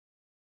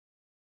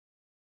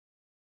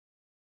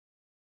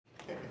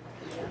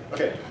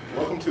Okay,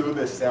 welcome to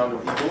The Sound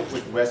of Evil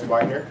with Wes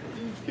Widner.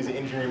 He's an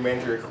engineering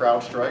manager at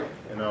CrowdStrike,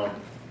 and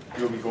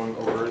he'll be going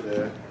over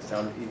the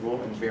Sound of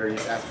Evil and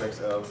various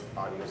aspects of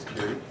audio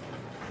security.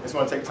 I just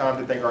want to take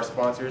time to thank our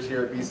sponsors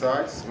here at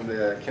BSides from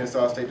the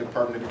Kennesaw State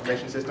Department of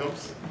Information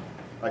Systems.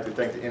 I'd like to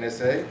thank the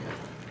NSA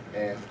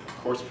and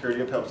Core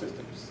Security of Health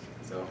Systems.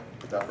 So,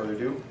 without further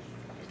ado,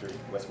 Mr.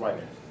 Wes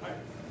Widner. All right.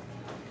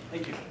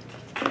 Thank you.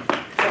 I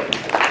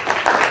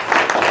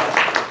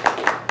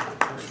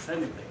haven't said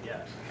anything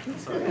yet,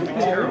 so it could be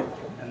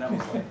terrible, and that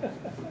was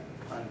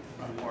like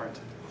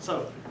unwarranted.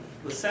 So,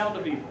 the Sound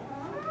of Evil,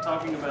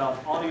 talking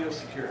about audio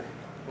security.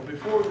 But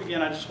before we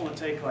begin, I just want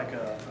to take like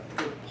a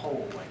quick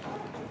poll. Like,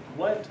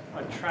 what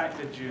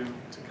attracted you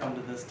to come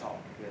to this talk?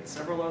 We had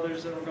several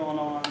others that were going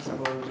on,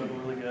 several others that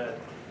were really good.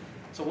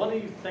 So what do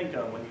you think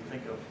of when you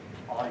think of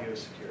audio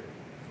security?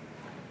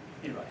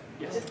 Anybody?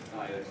 Yes?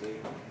 IoT.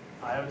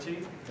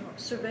 IoT?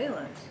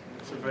 Surveillance.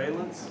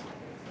 Surveillance?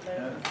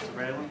 Yeah.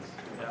 Surveillance?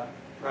 Yeah.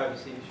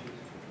 Privacy issues.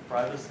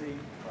 Privacy?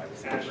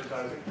 Privacy.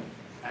 Advertising.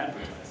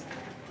 Advertising.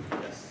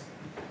 Yes.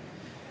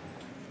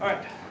 All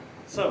right.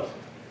 So,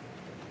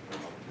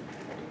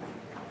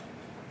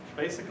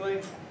 basically,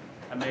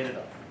 I made it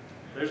up.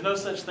 There's no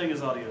such thing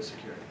as audio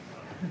security,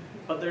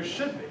 but there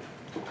should be.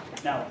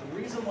 Now, the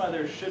reason why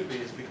there should be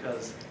is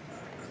because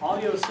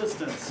audio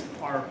assistants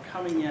are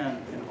coming in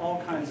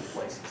all kinds of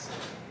places,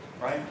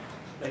 right?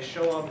 They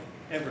show up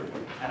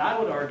everywhere. And I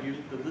would argue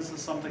that this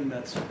is something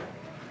that's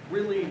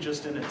really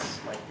just in its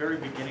very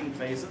beginning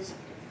phases.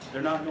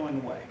 They're not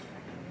going away.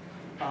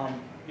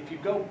 If you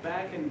go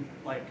back in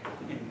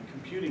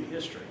computing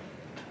history,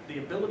 the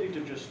ability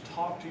to just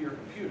talk to your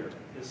computer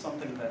is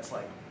something that's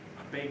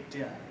baked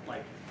in.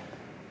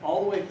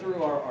 All the way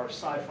through our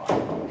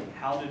sci-fi,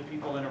 how did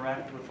people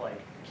interact with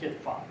Kit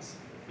Fox,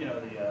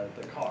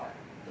 the car,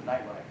 the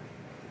Knight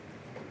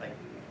Rider?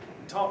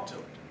 Talk to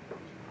it.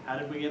 How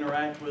did we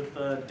interact with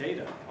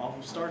Data off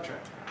of Star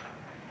Trek?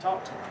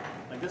 Talk to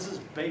it. This is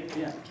baked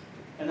in.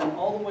 And then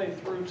all the way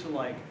through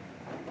to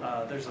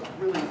there's a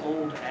really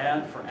old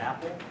ad for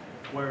Apple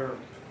where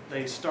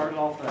they started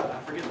off, I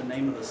forget the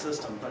name of the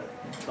system, but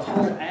the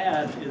whole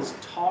ad is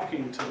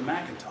talking to the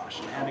Macintosh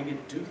and having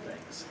it do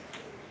things.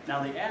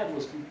 Now the ad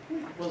was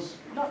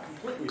not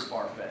completely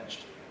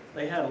far-fetched.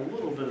 They had a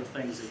little bit of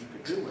things that you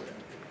could do with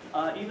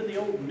it. Even the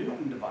old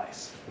Newton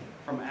device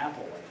from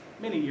Apple,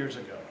 many years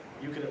ago,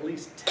 you could at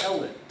least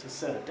tell it to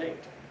set a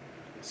date.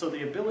 So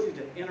the ability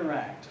to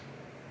interact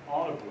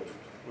audibly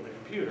with a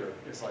computer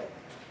is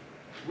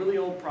really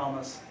old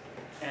promise.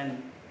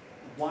 And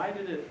why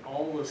did it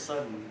all of a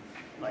sudden,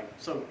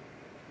 so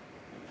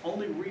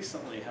only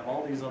recently have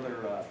all these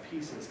other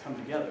pieces come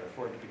together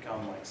for it to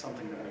become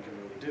something that we can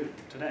really do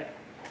today.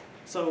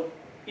 So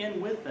in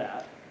with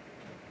that,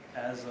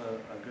 as a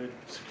good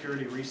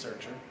security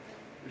researcher,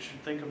 we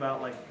should think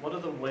about what are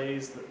the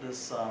ways that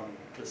this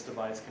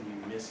device can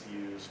be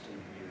misused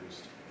and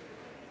used,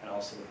 and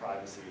also the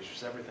privacy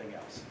issues, everything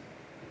else.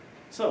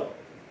 So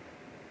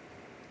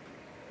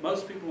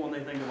most people, when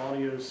they think of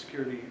audio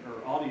security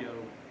or audio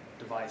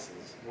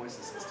devices, voice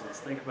assistants,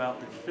 think about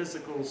the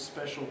physical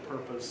special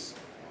purpose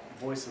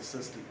voice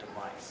assistant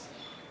device.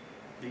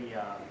 The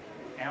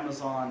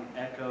Amazon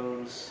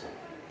Echoes,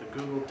 the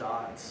Google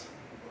Dots,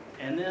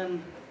 and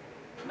then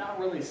not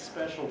really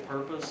special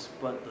purpose,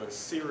 but the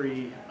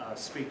Siri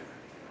speaker,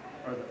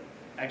 or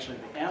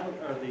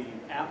the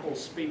Apple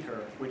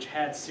speaker, which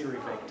had Siri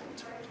baked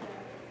into it.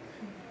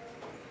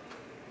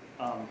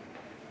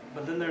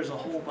 But then there's a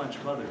whole bunch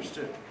of others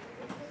too.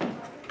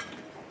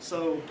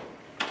 So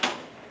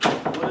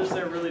what is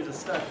there really to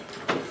study?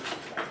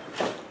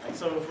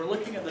 So if we're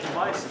looking at the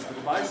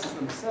devices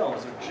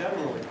themselves are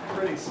generally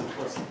pretty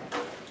simplistic.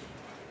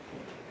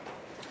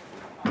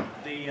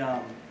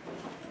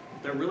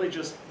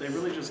 They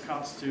really just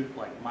constitute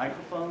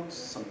microphones,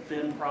 some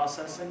thin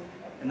processing,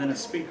 and then a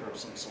speaker of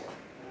some sort.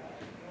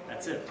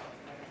 That's it.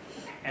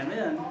 And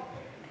then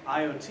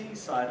IoT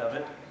side of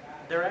it,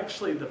 they're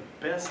actually the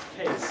best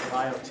case of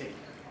IoT.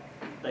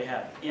 They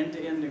have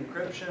end-to-end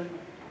encryption.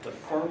 The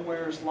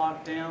firmware is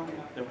locked down.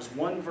 There was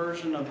one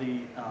version of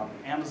the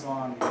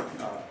Amazon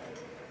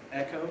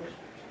Echo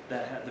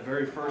that had the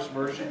very first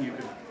version. You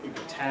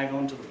could tag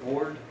onto the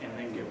board and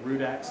then get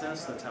root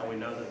access. That's how we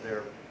know that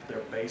they're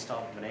based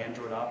off of an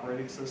Android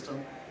operating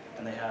system,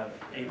 and they have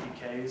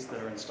APKs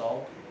that are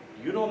installed.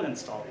 You don't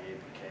install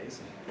the APKs.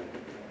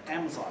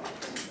 Amazon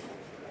does.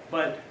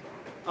 But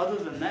other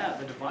than that,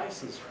 the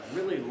device is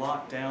really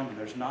locked down, and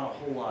there's not a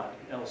whole lot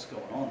else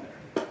going on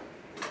there.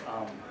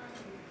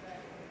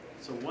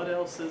 So what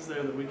else is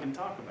there that we can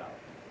talk about?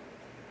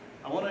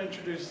 I want to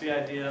introduce the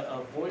idea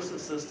of voice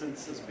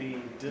assistants as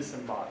being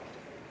disembodied.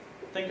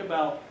 Think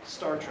about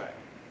Star Trek,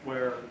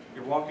 where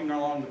you're walking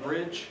along the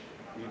bridge,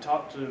 and you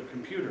talk to a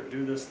computer,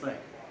 do this thing,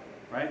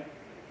 right?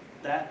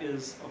 That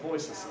is a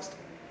voice assistant.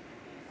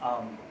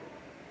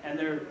 And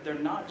they're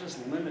not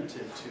just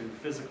limited to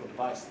physical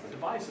devices. The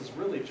device is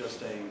really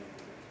just a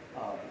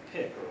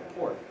PIC or a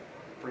port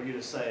for you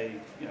to say,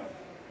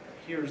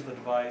 here's the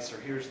device or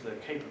here's the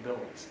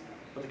capabilities.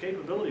 But the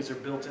capabilities are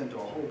built into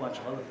a whole bunch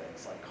of other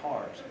things, like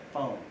cars,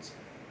 phones,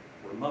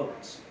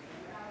 remotes,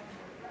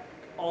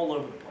 all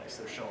over the place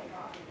they're showing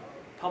up.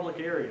 Public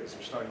areas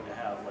are starting to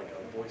have like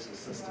a voice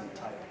assistant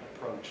type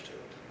approach to it.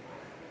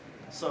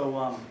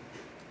 So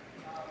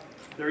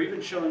they're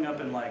even showing up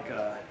in like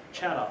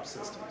chat op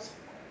systems.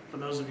 For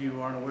those of you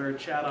who aren't aware,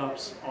 chat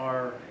ops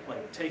are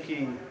like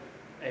taking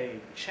a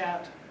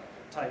chat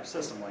type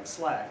system like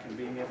Slack and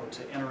being able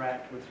to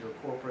interact with your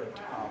corporate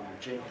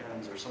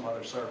Jenkins or some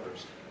other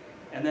servers,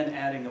 and then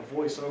adding a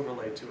voice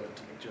overlay to it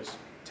to just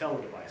tell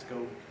the device,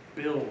 go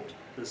build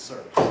this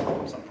service,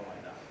 something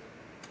like that.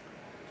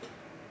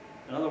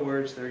 In other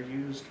words, they're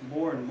used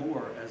more and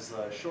more as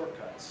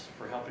shortcuts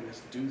for helping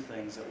us do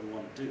things that we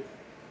want to do.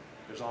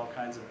 There's all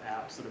kinds of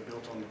apps that are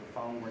built onto the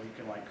phone where you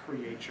can like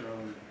create your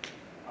own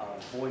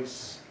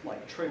voice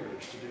like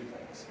triggers to do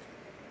things.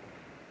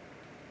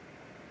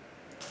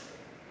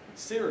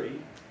 Siri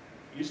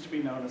used to be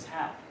known as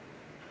HAL.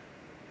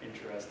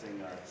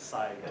 Interesting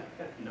side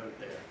note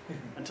there.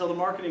 Until the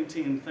marketing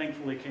team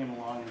thankfully came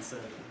along and said,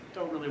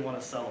 don't really want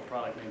to sell a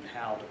product named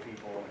HAL to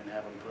people and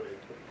have them put it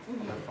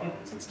on their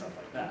phones and stuff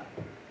like that.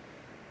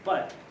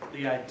 But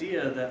the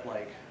idea that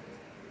like,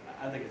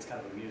 I think it's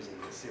kind of amusing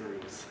that Siri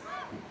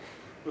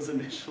was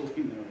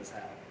initially known as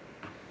HAL.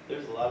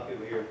 There's a lot of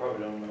people here who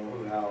probably don't know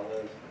who HAL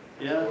is.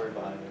 Yeah?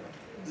 Behind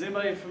it. Is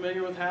anybody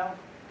familiar with HAL?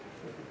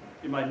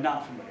 You might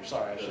not familiar,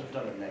 sorry, I should have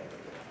done a name.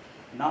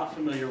 Not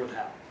familiar with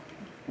HAL.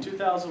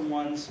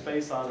 2001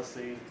 Space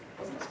Odyssey,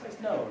 wasn't it Space?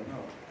 No.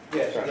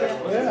 Yeah,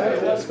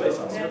 It was Space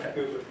Odyssey, okay.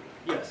 Cooper.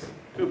 Yes,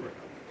 Cooper.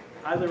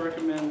 Highly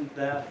recommend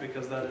that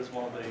because that is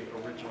one of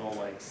the original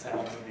like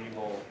Sounds of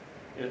Evil.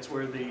 It's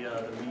where the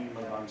meme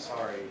of "I'm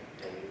sorry,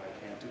 Dave,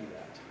 I can't do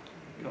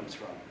that" comes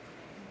from.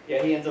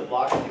 Yeah, he ends up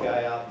locking the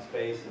guy out in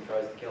space and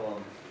tries to kill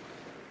him.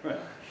 Right.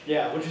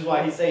 Yeah, which is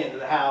why he's saying that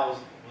the HAL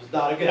was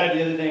not a good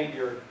idea to name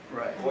your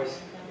voice.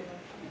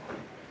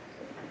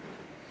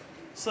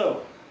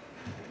 So,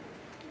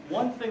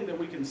 one thing that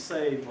we can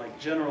say, like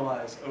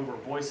generalize over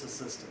voice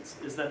assistants,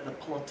 is that the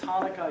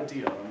platonic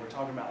ideal, and we're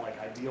talking about like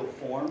ideal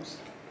forms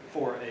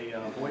for a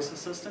voice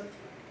assistant,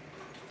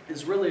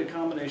 is really a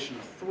combination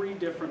of 3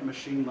 different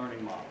machine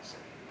learning models.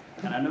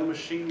 And I know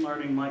machine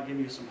learning might give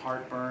you some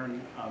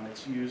heartburn,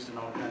 it's used in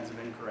all kinds of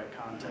incorrect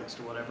context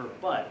or whatever,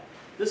 but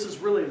this is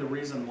really the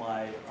reason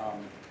why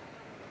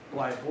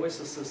voice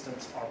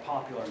assistants are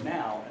popular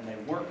now, and they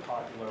weren't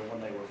popular when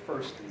they were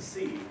first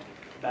conceived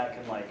back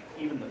in like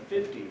even the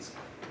 50s.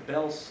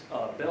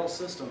 Bell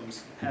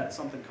Systems had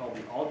something called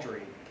the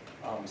Audrey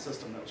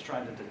system that was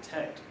trying to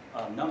detect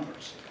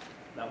numbers.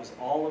 That was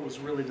all it was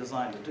really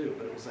designed to do,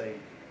 but it was a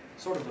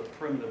sort of a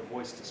primitive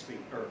voice to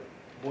speak or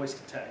voice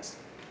to text.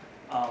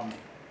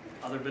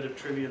 Other bit of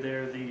trivia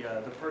there: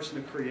 the person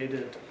who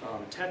created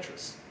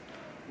Tetris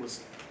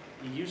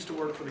he used to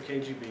work for the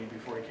KGB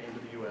before he came to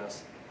the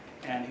U.S.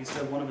 And he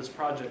said one of his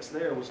projects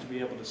there was to be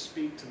able to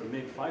speak to the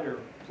MiG fighter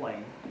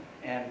plane,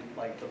 and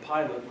like the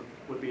pilot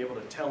would be able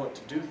to tell it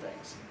to do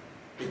things,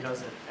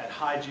 because at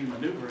high G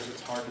maneuvers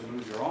it's hard to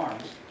move your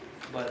arms,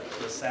 but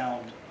the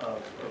sound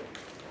of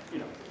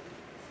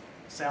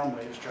sound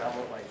waves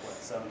travel at like what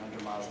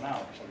 700 miles an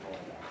hour or something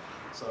like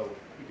that. So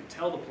you could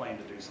tell the plane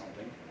to do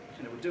something,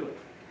 and it would do it.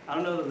 I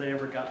don't know that they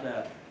ever got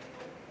that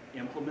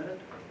implemented,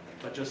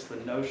 but just the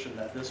notion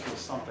that this was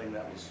something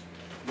that was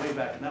way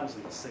back, and that was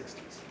in the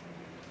 60s.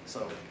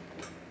 So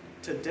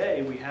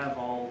today we have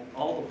all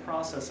the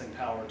processing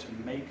power to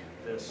make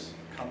this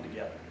come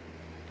together.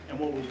 And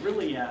what we're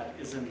really at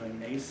is in the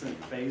nascent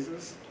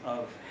phases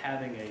of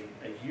having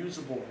a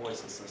usable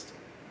voice assistant.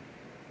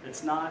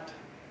 It's not,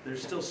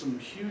 there's still some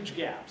huge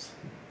gaps,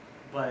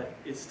 but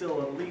it's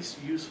still at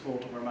least useful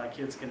to where my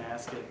kids can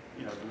ask it,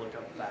 to look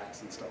up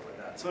facts and stuff like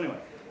that. So anyway,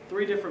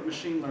 3 different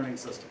machine learning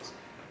systems: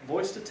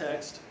 voice to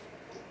text,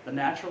 the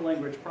natural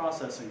language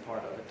processing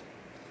part of it,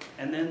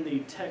 and then the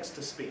text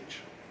to speech.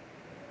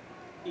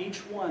 Each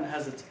one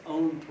has its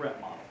own threat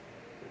model.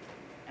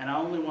 And I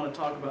only want to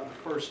talk about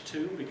the first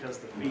 2 because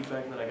the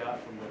feedback that I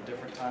got from the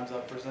different times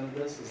I've presented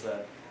this is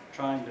that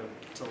trying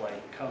to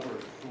like cover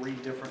 3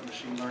 different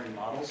machine learning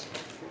models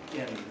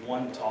in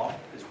one talk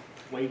is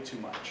way too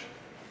much.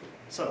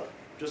 So,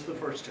 just the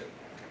first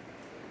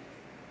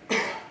 2.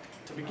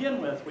 To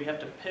begin with, we have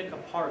to pick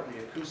apart the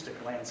acoustic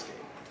landscape.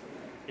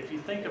 If you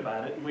think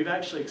about it, and we've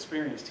actually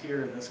experienced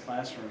here in this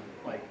classroom,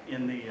 like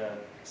in the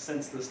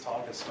since this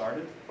talk has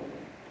started,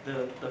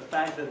 the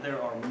fact that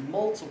there are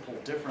multiple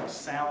different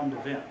sound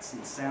events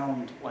and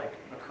sound like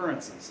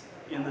occurrences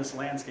in this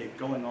landscape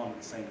going on at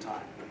the same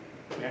time.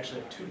 We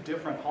actually have 2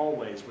 different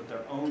hallways with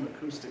their own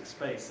acoustic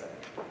space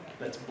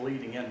that's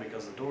bleeding in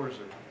because the doors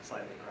are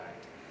slightly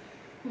cracked.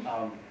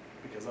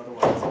 Because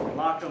otherwise, if we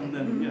lock them,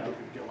 then people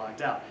get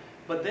locked out.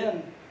 But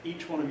then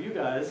each one of you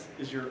guys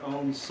is your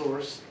own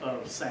source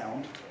of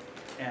sound,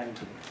 and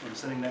I'm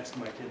sitting next to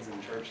my kids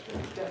in church.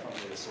 They're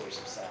definitely a source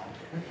of sound,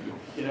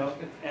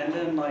 And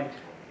then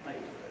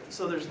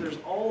so there's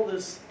all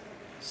this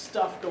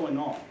stuff going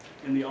on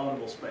in the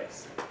audible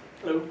space.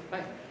 Hello.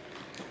 Hi.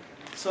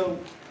 So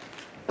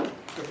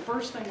the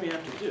first thing we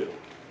have to do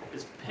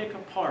is pick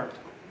apart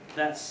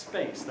that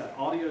space, that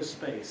audio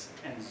space,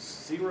 and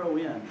zero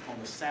in on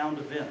the sound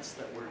events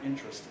that we're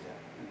interested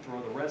in and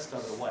throw the rest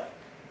of it away.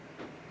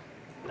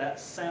 That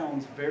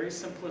sounds very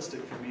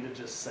simplistic for me to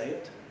just say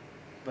it,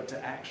 but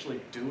to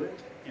actually do it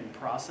in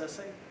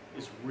processing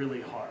is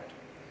really hard.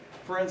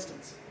 For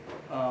instance,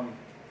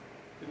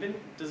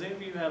 does any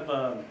of you have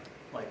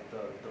like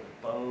the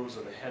Bose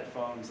or the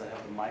headphones that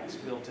have the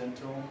mics built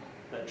into them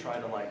that try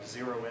to like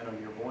zero in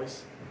on your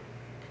voice?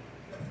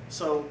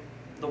 So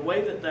the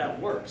way that that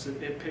works,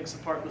 it picks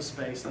apart the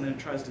space and then it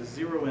tries to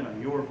zero in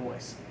on your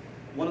voice.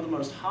 One of the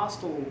most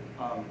hostile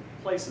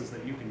places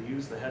that you can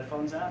use the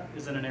headphones at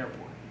is in an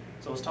airport.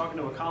 So I was talking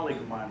to a colleague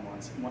of mine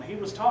once, and when he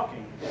was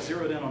talking, it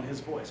zeroed in on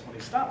his voice. When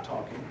he stopped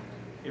talking,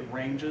 it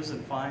ranges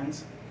and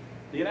finds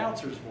the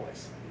announcer's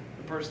voice,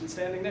 the person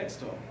standing next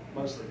to him,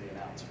 mostly the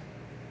announcer.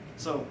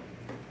 So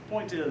the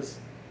point is,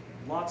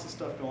 lots of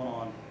stuff going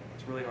on.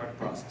 It's really hard to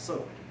process.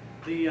 So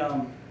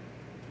the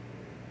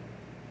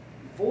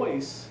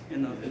voice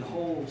in the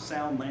whole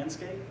sound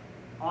landscape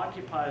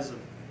occupies a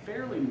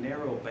fairly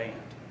narrow band.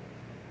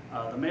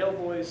 The male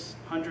voice,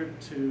 100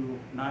 to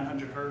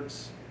 900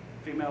 hertz.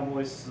 Female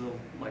voice is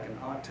like an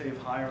octave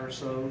higher or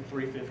so,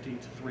 350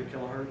 to 3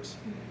 kilohertz.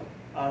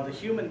 The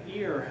human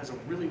ear has a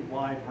really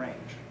wide range.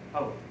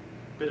 Oh,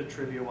 bit of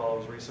trivia while I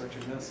was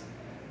researching this.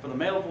 For the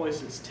male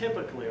voice, it's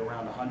typically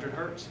around 100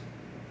 hertz.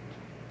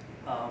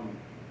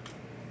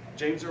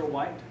 James Earl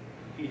White,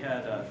 he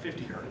had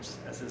 50 hertz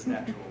as his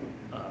natural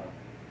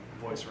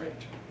voice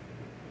range.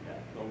 Yeah,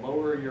 the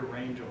lower your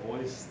range of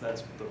voice,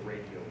 that's the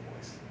radio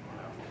voice.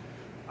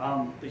 You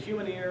know? The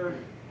human ear,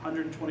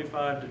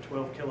 125 to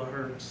 12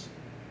 kilohertz.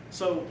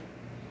 So,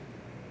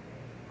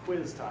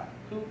 quiz time.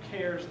 Who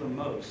cares the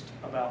most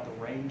about the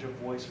range of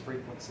voice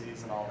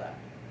frequencies and all that?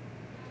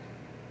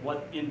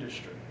 What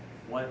industry?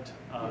 What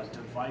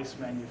device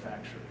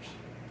manufacturers?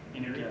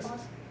 Any guesses?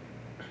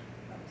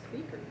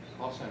 Speakers.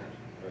 Call centers.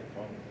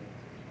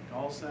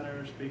 Call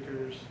centers,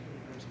 speakers,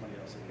 or somebody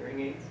else. Hearing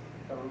aids.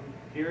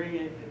 Hearing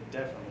aid,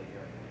 definitely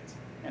hearing aids.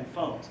 And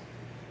phones.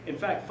 In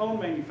fact, phone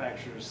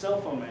manufacturers, cell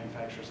phone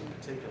manufacturers in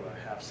particular,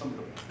 have some of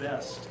the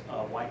best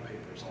white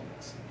papers on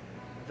this.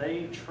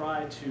 They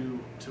try to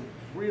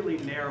really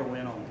narrow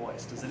in on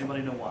voice. Does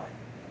anybody know why?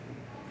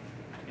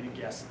 Any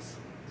guesses?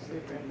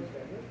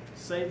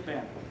 Save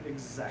bandwidth,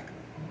 exactly.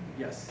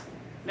 Yes.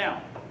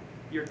 Now,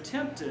 you're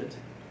tempted,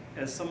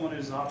 as someone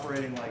who's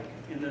operating like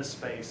in this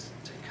space,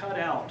 to cut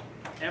out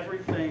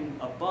everything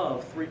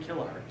above 3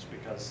 kilohertz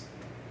because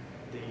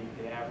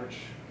the average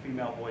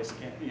female voice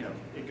can't, you know,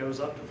 it goes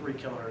up to 3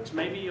 kilohertz.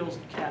 Maybe you'll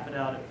cap it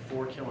out at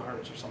 4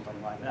 kilohertz or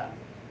something like that.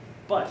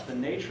 But the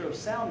nature of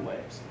sound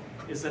waves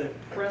is that it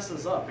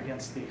presses up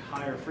against the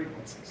higher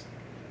frequencies.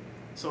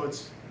 So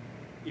it's,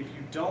 if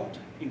you don't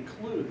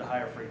include the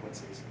higher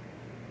frequencies,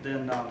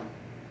 then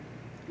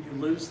you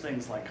lose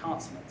things like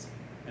consonants,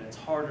 and it's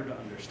harder to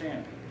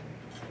understand people.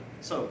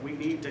 So we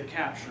need to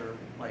capture,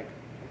 like,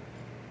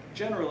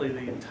 generally the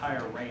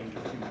entire range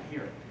of human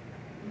hearing,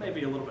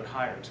 maybe a little bit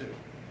higher too,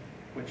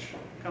 which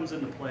comes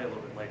into play a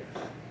little bit later.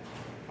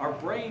 Our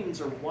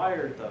brains are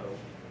wired, though,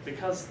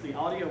 because the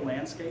audio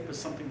landscape is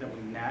something that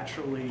we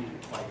naturally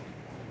like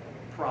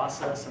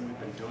process, and we've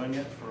been doing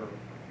it for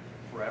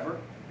forever.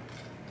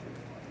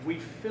 We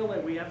fill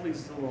in, we have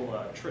these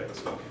little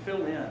tricks. We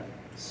fill in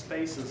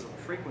spaces of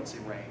frequency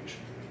range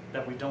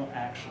that we don't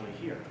actually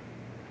hear.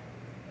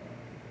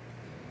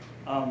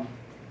 Oh,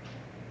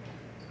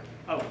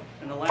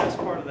 and the last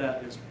part of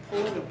that is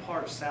pulling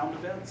apart sound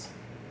events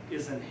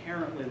is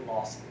inherently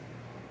lossy.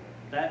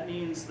 That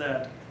means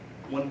that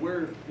when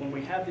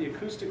we have the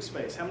acoustic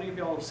space, how many of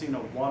y'all have seen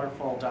a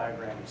waterfall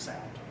diagram of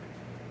sound?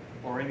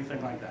 Or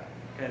anything like that?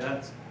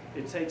 Okay,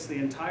 it takes the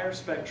entire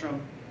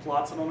spectrum,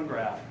 plots it on a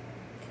graph.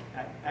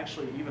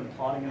 Actually, even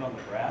plotting it on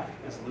the graph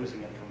is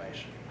losing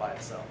information by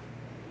itself.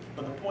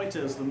 But the point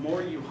is, the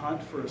more you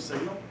hunt for a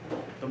signal,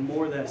 the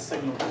more that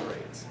signal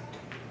degrades.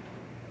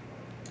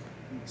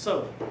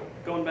 So,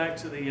 going back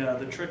to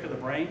the trick of the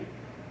brain,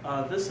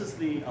 this is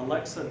the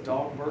Alexa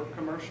dog burp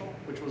commercial,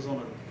 which was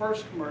one of the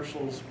first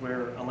commercials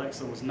where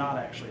Alexa was not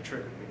actually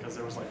triggered, because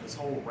there was like this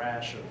whole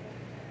rash of,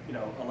 you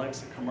know,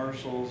 Alexa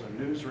commercials or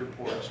news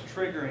reports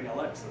triggering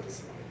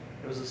Alexas.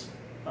 There was this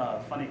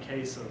funny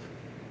case of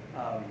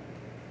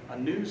a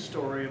news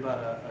story about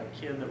a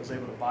kid that was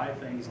able to buy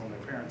things on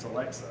their parents'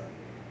 Alexa,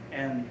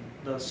 and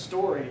the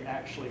story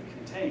actually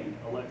contained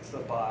Alexa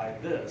buy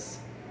this,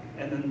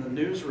 and then the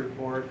news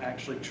report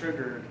actually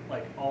triggered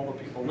like all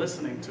the people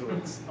listening to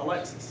its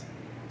Alexas.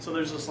 So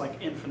there's this like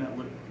infinite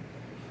loop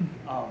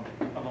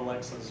of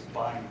Alexas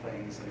buying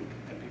things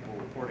and people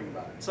reporting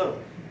about it. So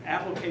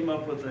Apple came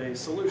up with a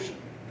solution.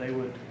 They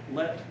would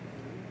let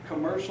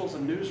commercials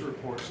and news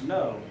reports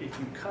know if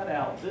you cut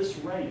out this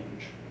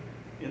range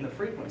in the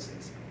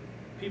frequencies,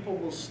 people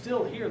will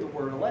still hear the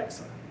word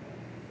Alexa,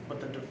 but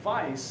the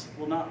device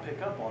will not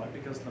pick up on it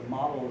because the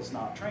model is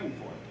not trained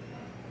for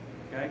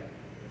it. Okay?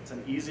 It's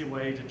an easy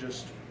way to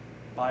just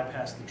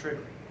bypass the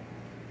triggering.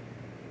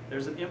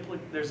 There's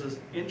an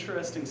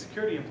interesting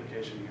security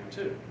implication here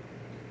too.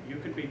 you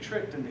could be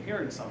tricked into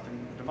hearing something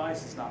that the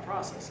device is not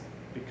processing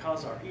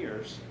because our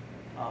ears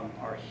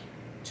are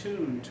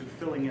tuned to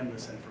filling in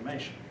this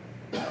information.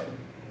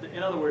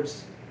 In other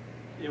words,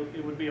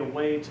 it would be a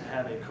way to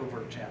have a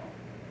covert channel.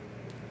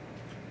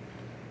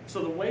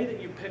 So the way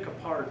that you pick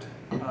apart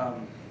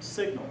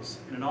signals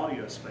in an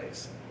audio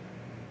space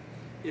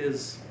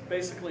is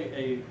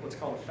basically what's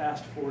called a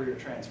fast Fourier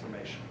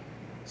transformation.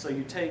 So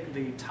you take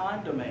the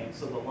time domain,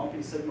 so the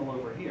lumpy signal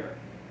over here,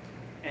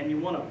 and you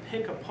want to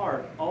pick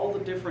apart all the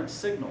different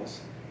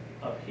signals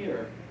up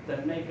here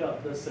that make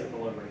up this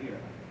signal over here.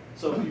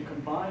 So if you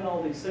combine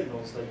all these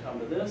signals, they come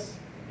to this.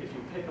 If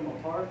you pick them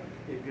apart,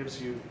 it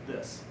gives you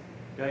this,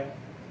 okay?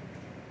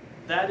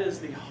 That is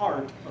the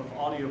heart of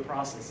audio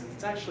processing.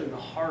 It's actually the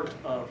heart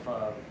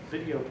of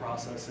video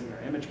processing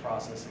or image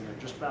processing or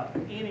just about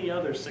any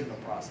other signal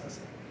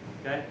processing,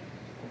 okay?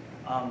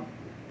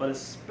 But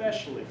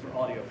especially for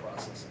audio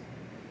processing.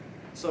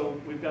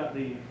 So we've got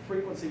the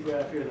frequency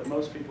graph here that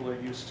most people are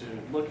used to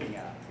looking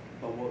at.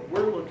 But what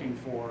we're looking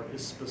for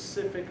is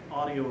specific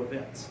audio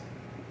events.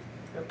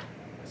 Yep.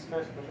 Can I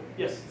ask a question?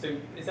 Yes. So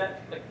is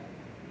that like,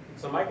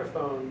 so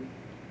microphone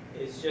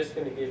is just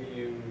going to give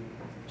you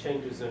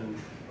changes in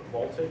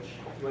voltage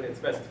when it's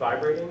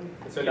vibrating,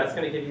 and so that's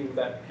going to give you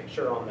that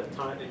picture on the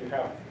time that you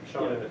have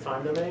shown in the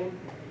time domain,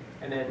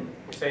 and then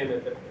you're saying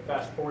that the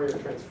fast Fourier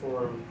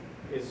transform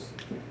is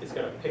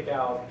going to pick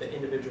out the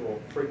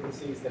individual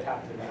frequencies that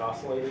happen to be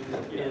oscillating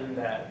in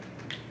that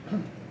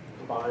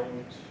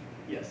combined.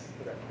 Yes.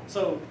 Okay.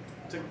 So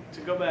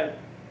to go back,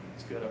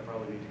 it's good, I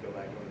probably need to go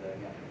back over that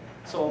again.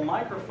 So a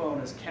microphone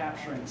is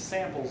capturing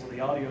samples of the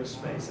audio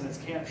space, and it's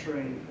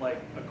capturing like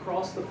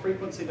across the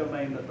frequency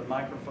domain that the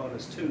microphone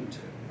is tuned to.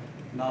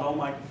 Not all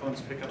microphones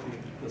pick up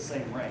the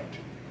same range,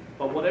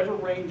 but whatever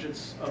range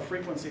of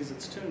frequencies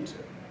it's tuned to,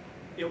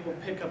 it will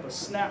pick up a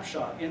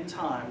snapshot in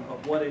time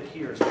of what it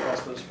hears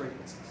across those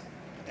frequencies.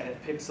 And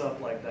it picks up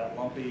like that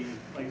lumpy,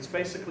 like it's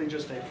basically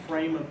just a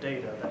frame of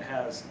data that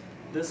has,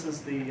 this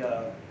is the,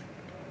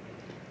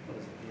 what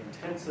is it, the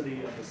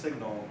intensity of the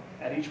signal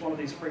at each one of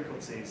these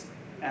frequencies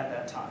at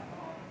that time.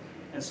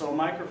 And so a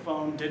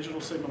microphone,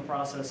 digital signal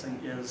processing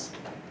is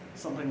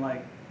something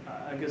like,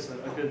 I guess a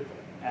good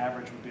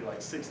average would be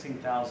like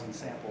 16,000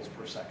 samples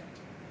per second,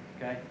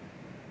 okay?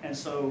 And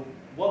so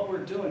what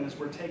we're doing is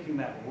we're taking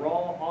that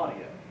raw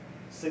audio,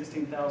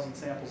 16,000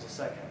 samples a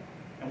second,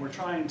 and we're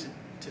trying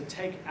to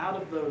take out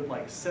of those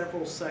like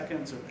several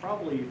seconds or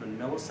probably even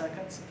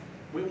milliseconds,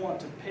 we want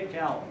to pick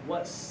out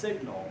what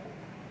signal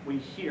we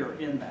hear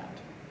in that.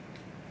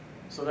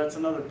 So that's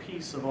another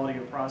piece of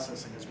audio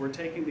processing is we're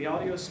taking the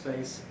audio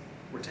space,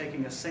 we're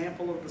taking a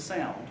sample of the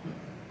sound,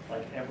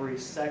 like every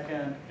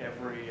second,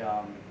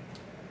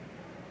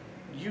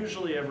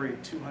 usually every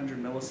 200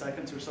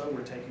 milliseconds or so,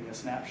 we're taking a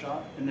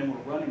snapshot, and then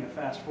we're running a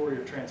fast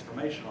Fourier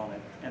transformation on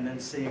it, and then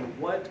seeing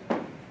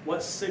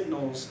what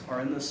signals are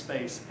in this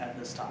space at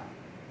this time.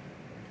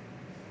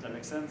 Does that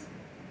make sense?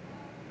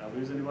 Did I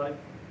lose anybody?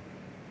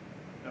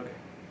 Okay.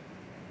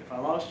 If I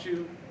lost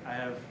you, I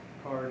have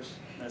cards,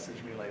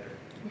 message me later.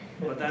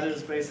 But that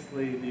is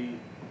basically the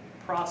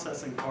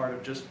processing part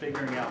of just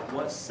figuring out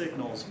what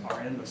signals are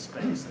in the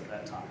space at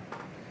that time.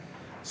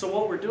 So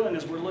what we're doing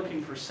is we're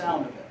looking for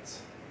sound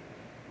events.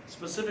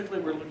 Specifically,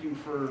 we're looking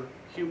for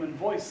human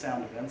voice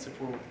sound events if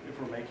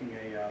we're making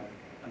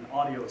an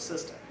audio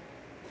assistant.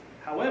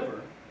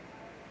 However,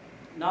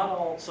 not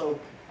all. So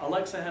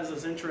Alexa has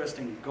this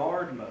interesting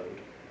guard mode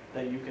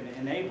that you can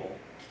enable,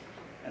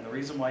 and the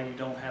reason why you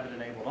don't have it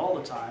enabled all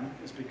the time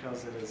is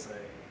because it is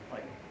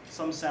like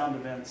some sound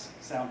events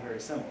sound very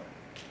similar,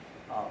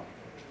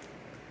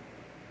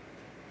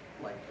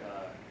 like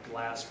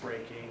glass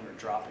breaking or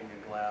dropping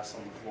a glass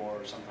on the floor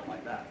or something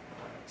like that.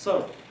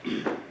 So.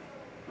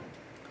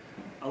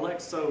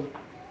 So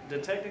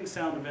detecting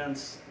sound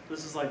events,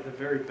 this is like the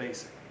very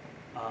basic.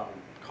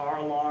 Car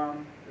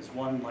alarm is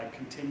one like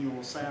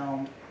continual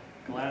sound.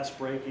 Glass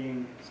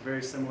breaking is a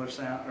very similar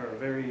sound, or a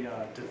very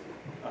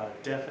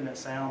definite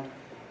sound.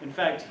 In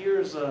fact,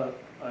 here's a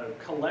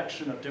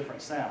collection of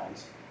different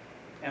sounds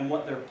and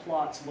what their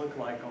plots look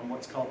like on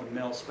what's called the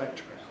Mel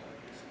spectrogram.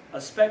 A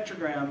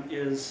spectrogram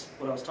is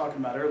what I was talking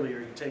about earlier.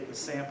 You take the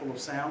sample of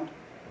sound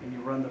and you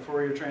run the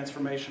Fourier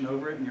transformation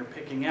over it, and you're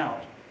picking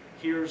out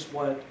here's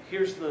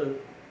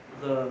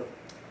the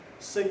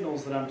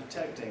signals that I'm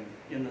detecting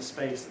in the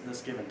space at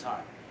this given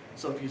time.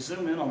 So if you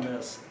zoom in on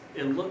this,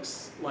 it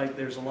looks like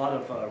there's a lot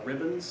of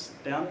ribbons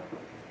down it,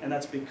 and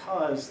that's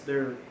because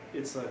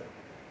it's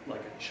like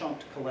a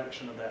chunked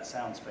collection of that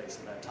sound space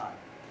at that time.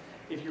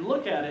 If you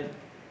look at it,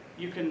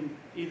 you can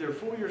either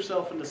fool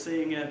yourself into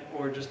seeing it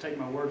or just take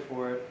my word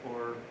for it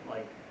or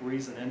like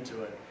reason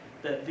into it,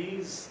 that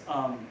these,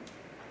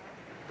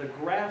 the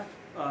graph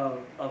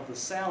of the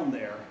sound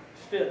there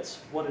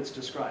fits what it's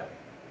describing,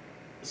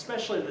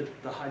 especially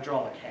the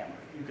hydraulic hammer.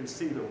 You can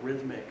see the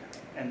rhythmic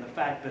and the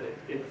fact that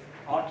it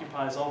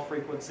occupies all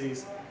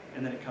frequencies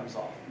and then it comes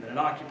off. And then it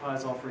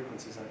occupies all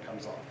frequencies and it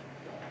comes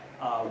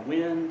off.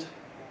 Wind,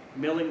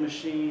 milling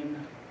machine,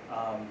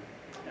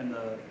 and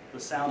the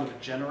sound of a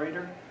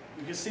generator.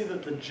 You can see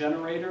that the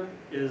generator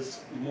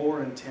is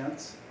more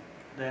intense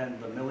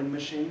than the milling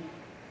machine,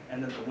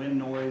 and then the wind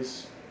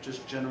noise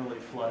just generally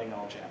flooding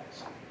all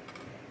channels.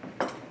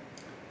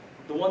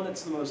 The one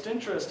that's the most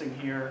interesting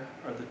here,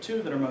 or the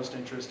two that are most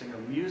interesting, are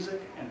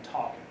music and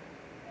talking.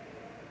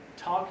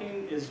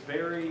 Talking is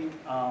very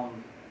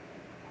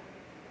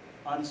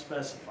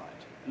unspecified.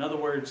 In other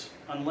words,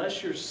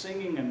 unless you're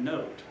singing a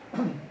note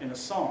in a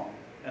song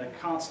at a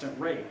constant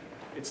rate,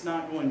 it's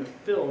not going to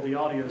fill the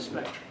audio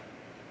spectrum.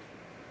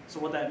 So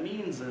what that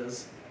means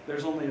is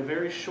there's only a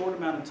very short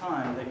amount of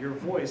time that your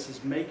voice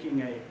is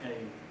making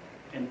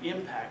an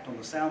impact on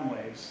the sound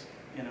waves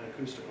in an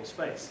acoustical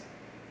space,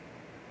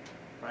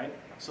 right?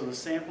 So the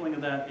sampling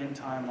of that in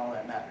time and all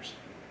that matters.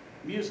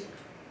 Music.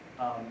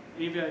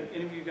 Any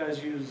of you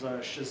guys use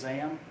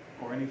Shazam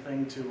or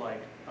anything to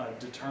like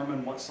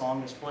determine what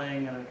song is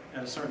playing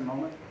at a certain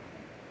moment?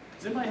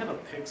 Does anybody have a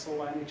Pixel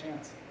by any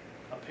chance?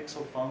 A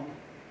Pixel phone?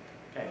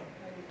 Okay.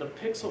 The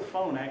Pixel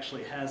phone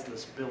actually has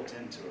this built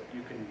into it.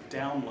 You can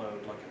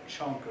download like a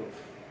chunk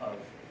of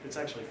it's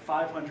actually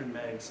 500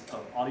 megs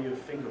of audio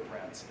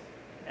fingerprints.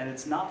 And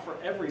it's not for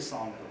every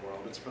song in the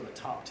world, it's for the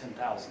top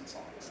 10,000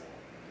 songs.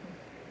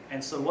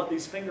 And so what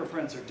these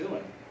fingerprints are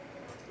doing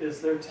is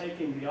they're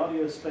taking the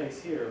audio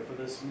space here for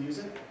this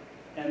music,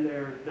 and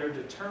they're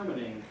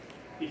determining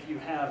if you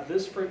have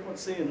this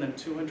frequency and then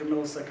 200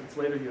 milliseconds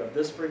later you have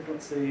this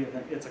frequency, and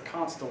then it's a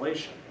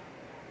constellation.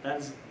 That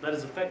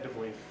is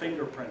effectively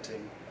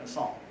fingerprinting a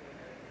song.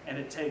 And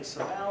it takes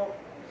about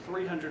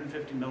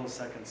 350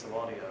 milliseconds of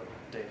audio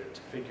data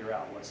to figure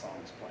out what song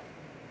is playing.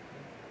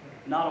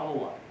 Not a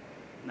whole lot.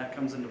 And that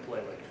comes into play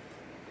later.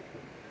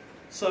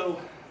 So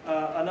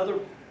another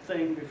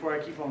thing before I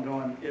keep on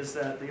going is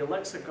that the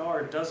Alexa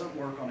Guard doesn't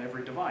work on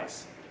every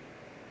device.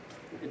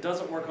 It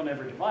doesn't work on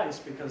every device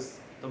because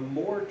the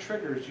more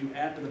triggers you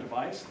add to the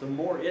device, the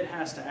more it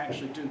has to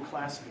actually do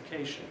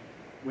classification,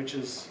 which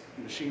is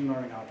machine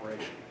learning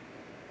operation.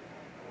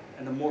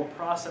 And the more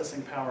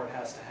processing power it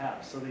has to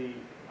have. So the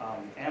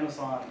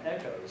Amazon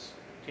Echoes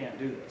can't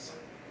do this.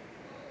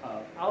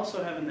 I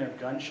also have in there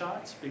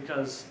gunshots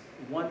because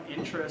one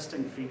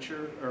interesting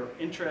feature or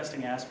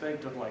interesting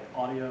aspect of like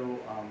audio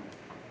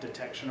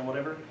detection or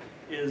whatever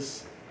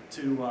is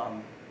to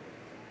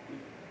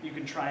you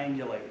can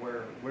triangulate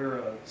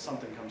where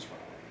something comes from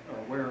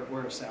or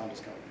where a sound is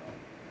coming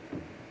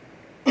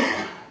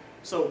from.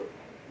 So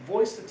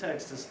voice to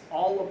text is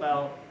all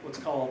about what's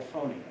called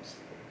phonemes.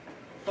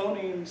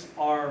 Phonemes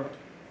are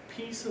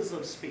pieces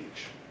of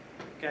speech.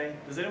 Okay?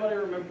 Does anybody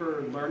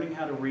remember learning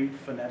how to read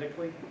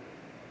phonetically?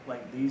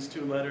 Like these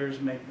two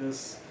letters make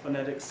this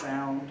phonetic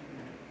sound,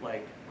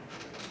 like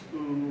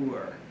ooh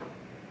or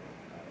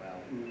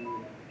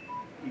ooh,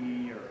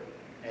 e or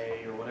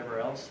a or whatever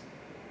else.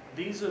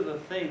 These are the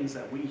things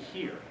that we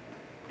hear.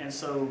 And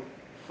so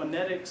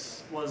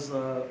phonetics was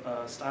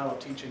a style of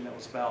teaching that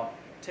was about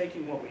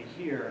taking what we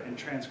hear and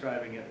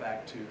transcribing it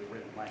back to the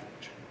written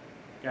language.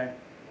 Okay?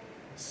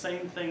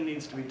 Same thing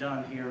needs to be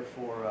done here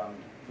for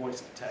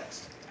voice to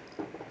text.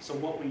 So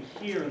what we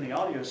hear in the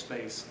audio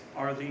space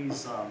are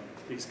these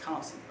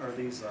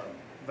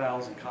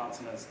vowels and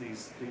consonants,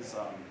 these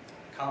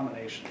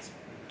combinations.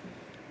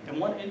 And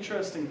one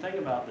interesting thing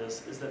about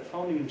this is that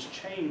phonemes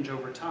change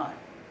over time.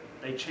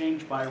 They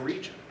change by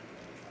region.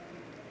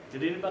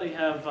 Did anybody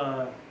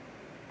have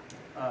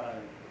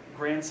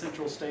Grand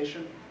Central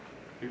Station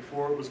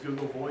before it was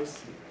Google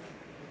Voice?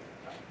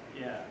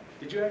 Yeah.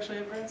 Did you actually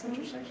have Grand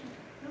Central Station?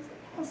 That's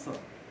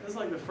awesome. That's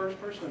like the first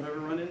person I've ever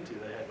run into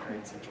that had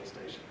Grand Central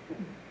Station.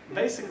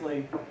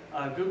 Basically,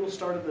 Google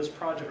started this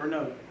project, or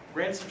no,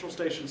 Grand Central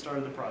Station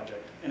started the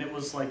project, and it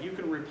was like you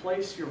can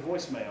replace your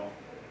voicemail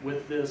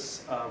with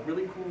this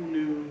really cool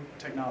new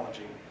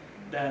technology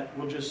that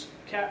will just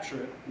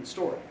capture it and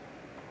store it.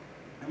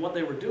 And what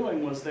they were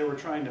doing was they were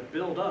trying to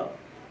build up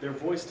their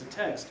voice to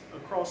text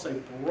across a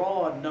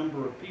broad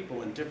number of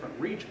people in different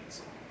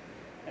regions.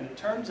 And it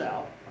turns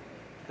out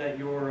that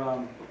your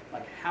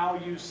like how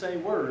you say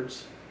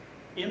words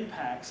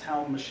impacts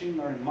how machine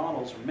learning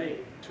models are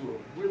made to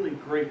a really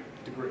great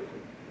degree.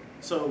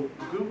 So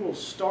Google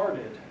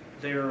started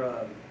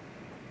their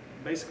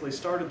basically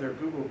started their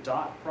Google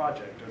Dot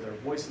project or their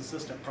voice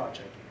assistant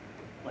project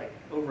like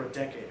over a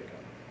decade ago,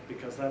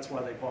 because that's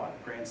why they bought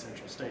Grand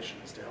Central Station,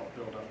 is to help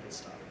build up this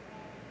stuff.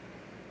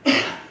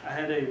 I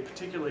had a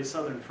particularly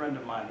southern friend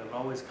of mine that would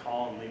always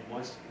call and leave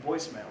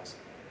voicemails,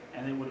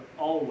 and it would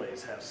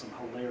always have some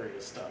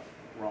hilarious stuff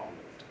wrong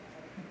with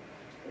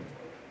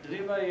it. Did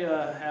anybody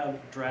have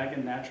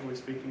Dragon Naturally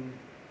Speaking,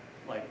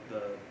 like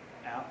the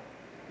app?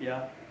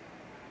 Yeah?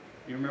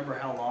 You remember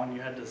how long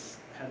you had to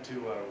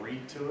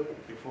read to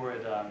it before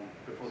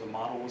the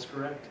model was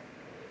correct?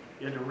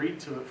 You had to read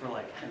to it for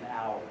like an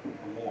hour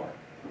or more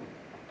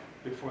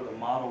before the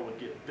model would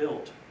get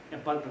built.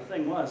 But the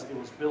thing was, it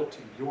was built to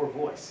your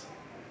voice,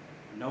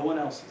 no one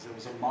else's. It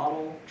was a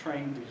model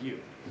trained to you.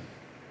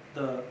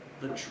 The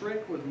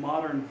trick with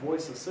modern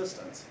voice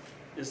assistants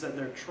is that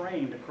they're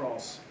trained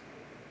across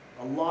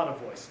a lot of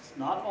voices.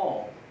 Not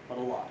all, but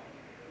a lot.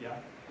 Yeah?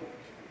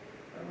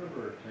 I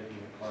remember taking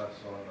a class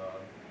on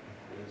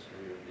the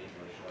history of the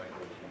English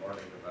language and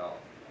learning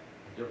about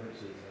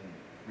differences in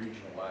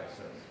regional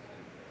access,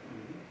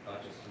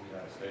 not just in the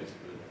United States,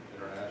 but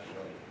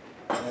internationally.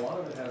 And a lot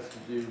of it has to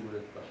do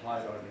with the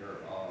height on your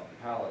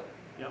palate,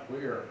 Yep.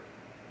 where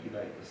you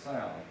make the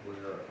sound,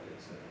 whether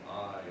it's an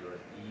I or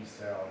an E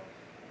sound.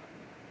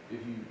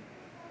 If you,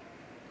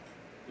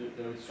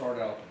 they would start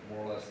out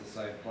more or less the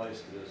same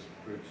place, but as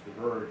groups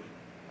diverge,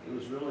 it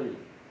was really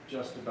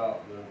just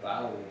about the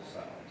vowel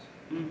sounds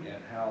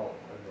and how,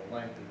 and the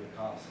length of the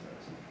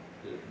consonants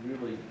that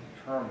really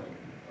determined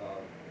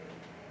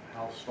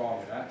how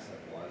strong an accent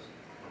was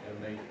and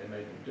made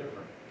them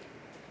different.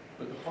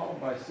 But the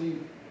problem I see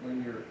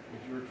when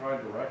if you're trying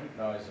to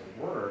recognize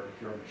a word,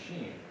 if you're a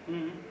machine,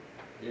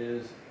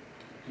 is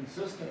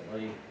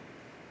consistently,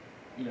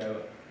 you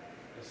know,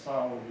 a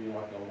sound would be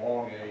like a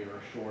long A or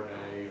a short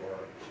A or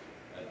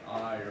an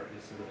I or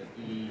instead of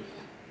an E,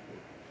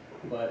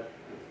 but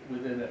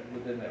within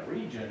that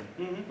region,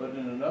 but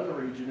in another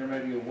region there may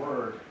be a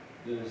word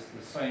that is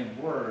the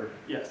same word.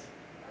 Yes.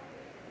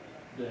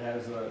 That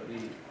has the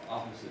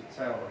opposite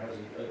sound or has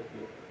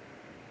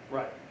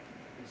Right.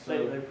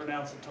 so They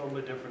pronounce it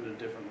totally different in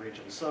different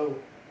regions. So,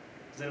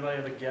 does anybody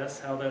have a guess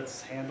how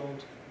that's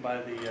handled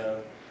by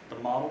the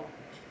model?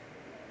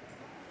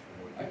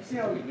 I can see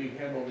how it would be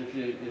handled if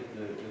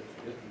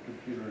the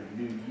computer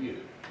knew you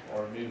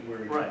or knew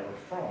where you Right. were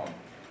from.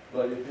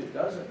 But if it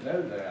doesn't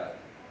know that,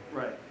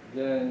 Right.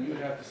 then you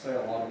would have to say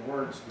a lot of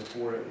words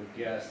before it would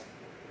guess,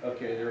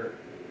 okay, they're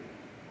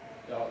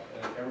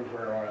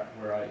everywhere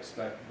where I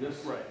expect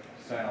this Right.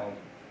 sound,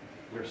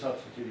 they're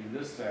substituting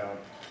this sound,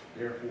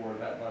 therefore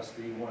that must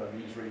be one of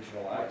these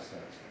regional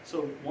accents.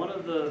 So one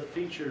of the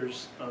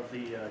features of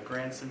the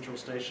Grand Central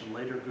Station,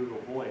 later Google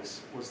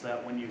Voice, was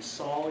that when you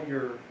saw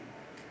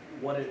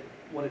what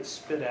it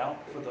spit out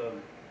for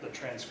the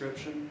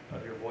transcription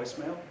of your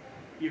voicemail,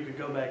 you could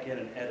go back in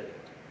and edit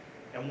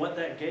it. And what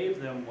that gave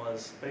them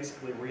was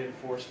basically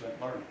reinforcement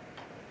learning.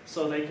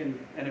 So they can,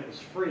 and it was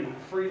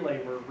free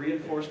labor,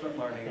 reinforcement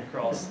learning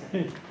across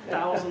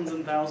thousands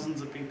and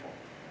thousands of people.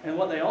 And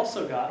what they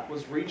also got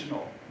was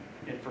regional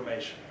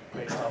information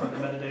based off of the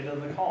metadata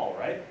of the call,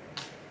 right?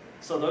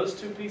 So those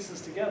two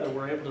pieces together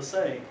were able to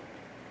say,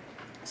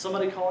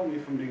 somebody calling me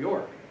from New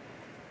York,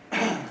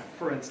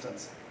 for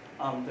instance,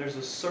 there's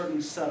a certain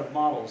set of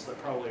models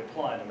that probably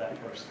apply to that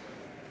person.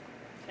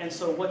 And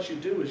so what you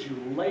do is you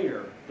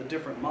layer the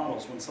different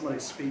models when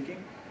somebody's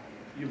speaking.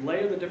 You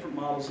layer the different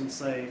models and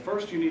say,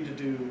 first you need to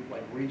do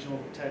like regional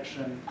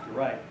detection, you're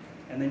right,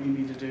 and then you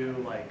need to do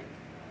like,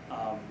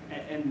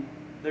 and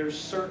there's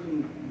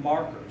certain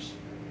markers,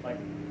 like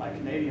my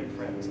Canadian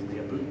friends and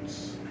the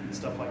boots and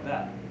stuff like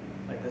that.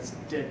 Like that's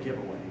dead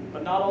giveaway.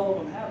 But not all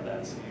of them have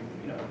that, so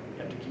you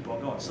have to keep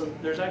on going. So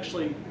there's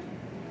actually,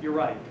 you're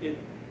right,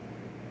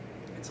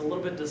 it's a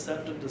little bit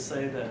deceptive to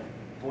say that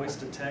voice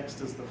to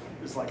text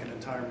is like an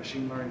entire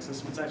machine learning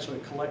system. It's actually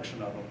a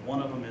collection of them.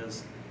 One of them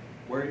is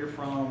where you're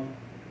from,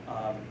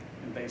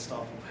 and based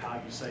off of how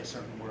you say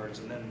certain words,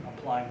 and then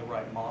applying the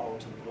right model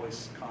to the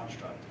voice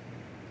construct.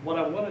 What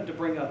I wanted to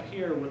bring up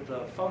here with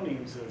the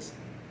phonemes is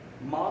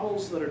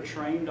models that are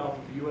trained off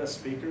of US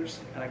speakers,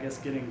 and I guess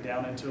getting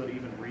down into it,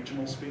 even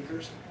regional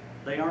speakers,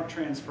 they aren't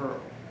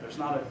transferable. There's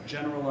not a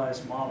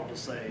generalized model to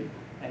say,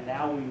 and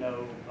now we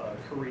know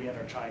Korean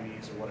or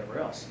Chinese or whatever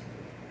else.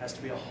 It has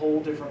to be a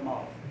whole different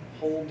model,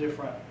 whole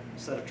different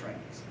set of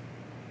trainings.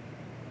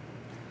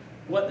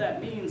 What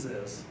that means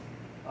is,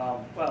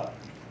 well,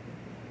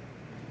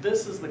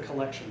 this is the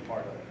collection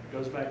part of it. It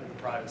goes back to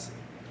the privacy.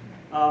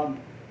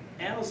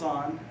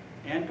 Amazon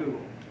and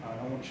Google, I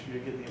don't want you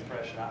to get the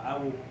impression,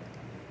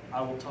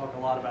 I will talk a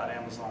lot about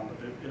Amazon,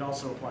 but it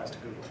also applies to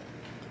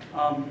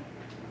Google.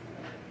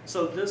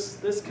 So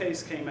this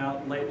case came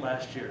out late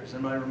last year. Does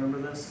anybody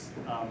remember this?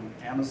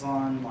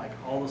 Amazon, like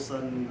all of a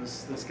sudden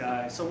this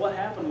guy, so what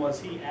happened was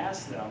he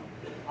asked them,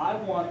 I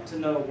want to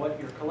know what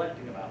you're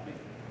collecting about me.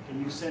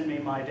 Can you send me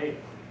my data?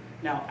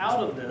 Now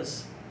out of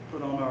this,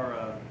 put on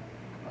our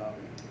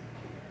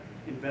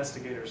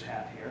investigator's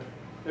hat here,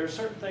 there are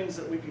certain things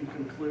that we can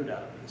conclude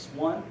out of this.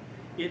 One,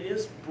 it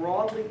is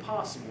broadly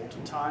possible to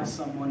tie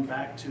someone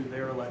back to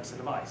their Alexa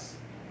device.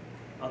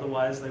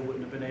 Otherwise, they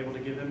wouldn't have been able to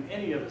give him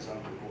any of his own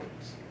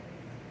recordings.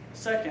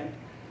 Second,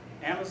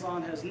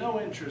 Amazon has no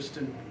interest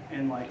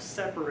in like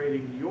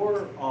separating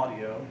your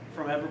audio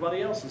from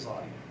everybody else's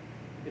audio.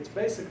 It's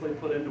basically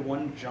put into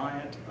one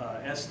giant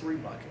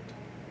S3 bucket,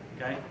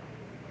 okay?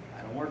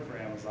 I don't work for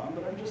Amazon,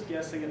 but I'm just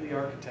guessing at the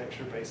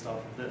architecture based off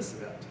of this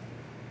event.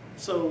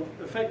 So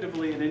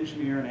effectively, an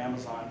engineer in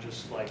Amazon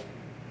just like,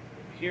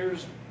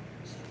 here's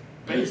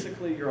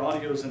basically your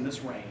audio's in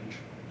this range,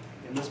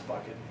 in this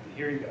bucket, and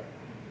here you go,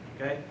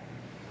 okay?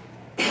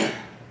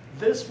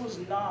 This was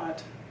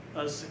not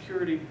a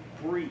security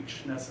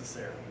breach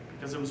necessarily,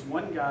 because it was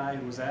one guy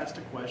who was asked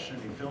a question,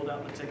 he filled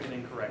out the ticket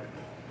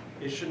incorrectly.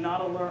 It should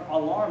not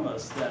alarm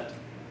us that,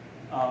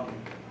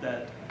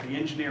 that the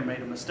engineer made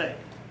a mistake.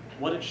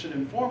 What it should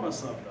inform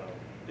us of,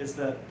 though, is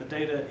that the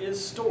data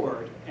is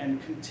stored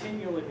and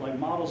continually, like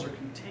models are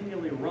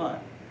continually run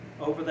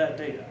over that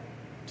data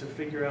to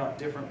figure out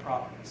different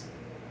properties.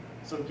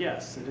 So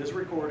yes, it is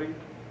recording,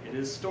 it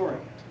is storing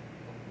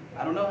it.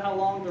 I don't know how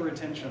long the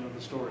retention of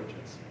the storage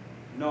is.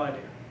 No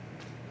idea.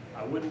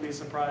 I wouldn't be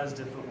surprised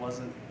if it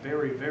wasn't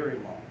very, very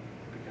long,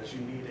 because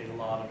you need a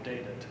lot of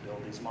data to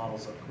build these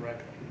models up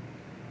correctly.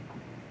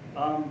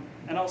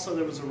 And also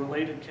there was a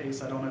related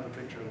case, I don't have a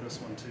picture of this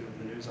one too,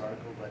 the news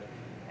article, but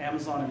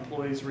Amazon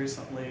employees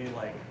recently,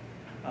 like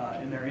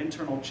in their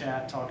internal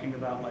chat, talking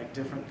about like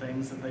different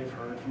things that they've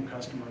heard from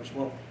customers.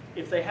 Well,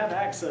 if they have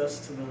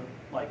access to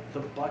the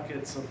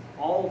buckets of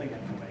all the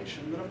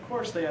information, then of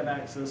course they have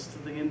access to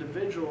the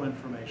individual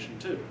information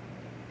too.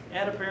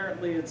 And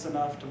apparently it's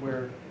enough to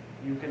where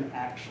you can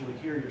actually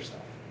hear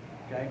yourself,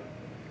 okay?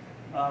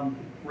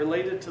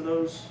 Related to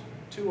those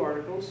two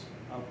articles,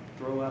 I'll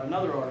throw out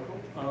another article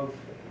of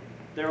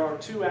there are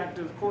 2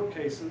 active court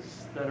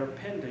cases that are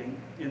pending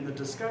in the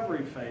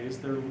discovery phase.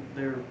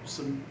 They're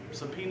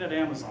subpoenaed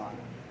Amazon.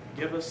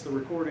 Give us the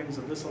recordings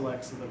of this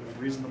Alexa that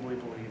we reasonably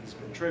believe has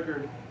been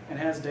triggered and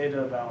has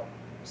data about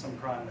some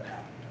crime that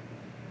happened.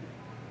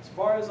 As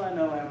far as I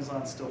know,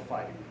 Amazon's still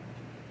fighting.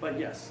 But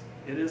yes,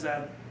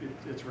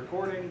 it's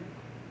recording.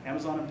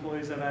 Amazon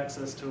employees have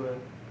access to it.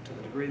 To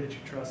the degree that you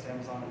trust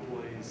Amazon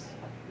employees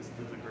is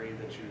the degree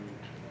that you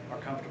are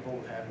comfortable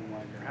with having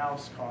one in your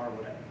house, car,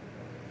 whatever.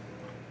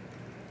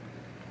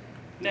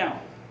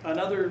 Now,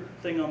 another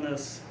thing on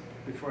this,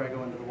 before I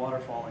go into the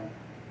waterfalling,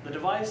 the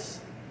device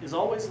is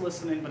always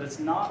listening, but it's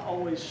not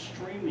always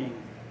streaming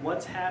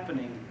what's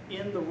happening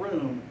in the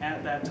room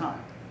at that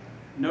time.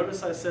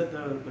 Notice I said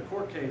the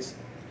court case,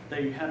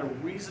 they had a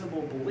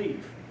reasonable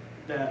belief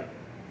that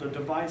the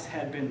device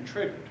had been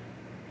triggered.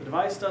 The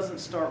device doesn't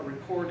start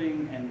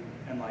recording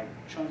and like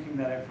chunking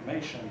that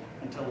information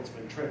until it's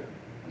been triggered,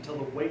 until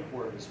the wake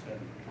word has been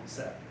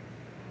set.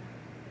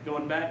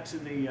 Going back to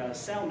the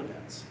sound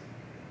events.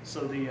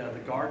 So the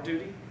guard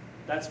duty,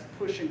 that's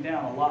pushing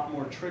down a lot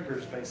more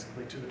triggers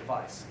basically to the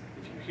device.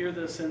 If you hear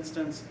this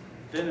instance,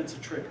 then it's a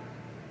trigger.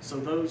 So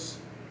those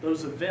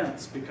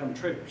events become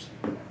triggers.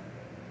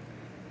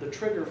 The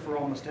trigger for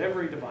almost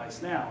every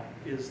device now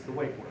is the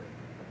wake word.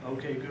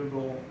 Okay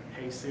Google,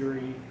 Hey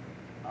Siri,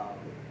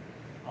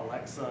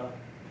 Alexa,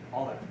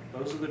 all that.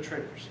 Those are the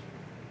triggers.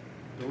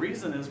 The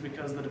reason is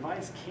because the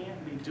device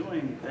can't be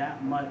doing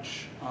that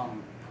much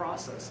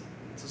processing.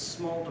 It's a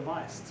small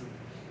device.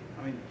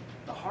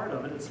 The heart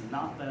of it is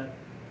not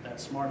that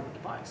smart of a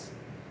device.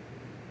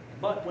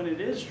 But when it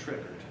is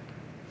triggered,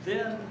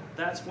 then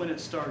that's when it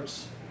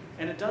starts,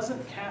 and it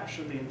doesn't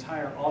capture the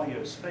entire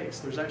audio space.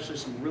 There's actually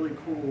some really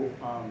cool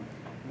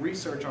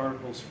research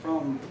articles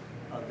from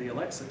the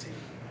Alexa team.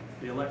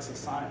 The Alexa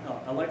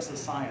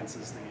Science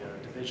is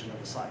the division of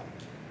the site.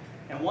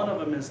 And one of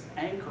them is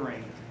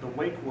anchoring the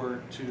wake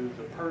word to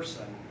the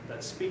person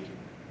that's speaking.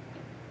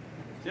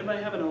 Does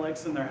anybody have an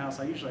Alexa in their house?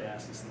 I usually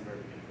ask this in the very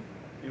beginning.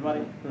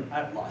 Anybody? I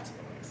have lots of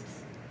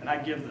Alexas. And I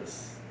give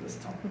this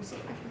talk. So.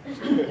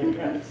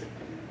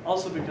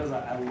 Also because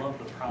I love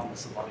the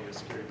promise of audio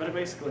security. But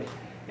basically,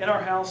 in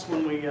our house,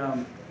 when we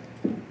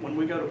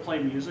go to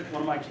play music,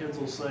 one of my kids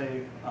will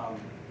say,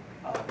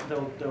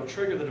 they'll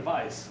trigger the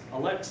device,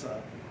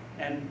 Alexa,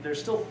 and they're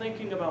still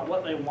thinking about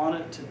what they want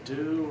it to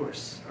do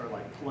or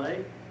like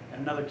play,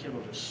 and another kid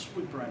will just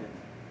swoop right in there.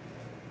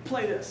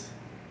 Play this,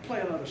 play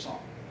another song,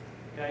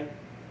 okay?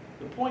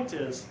 The point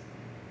is,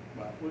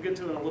 well, we'll get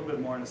to it a little bit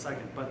more in a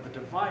second, but the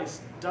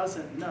device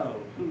doesn't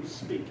know who's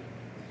speaking.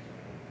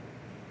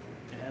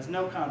 It has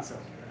no concept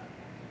of that.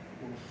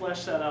 We'll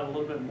flesh that out a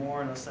little bit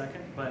more in a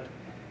second, but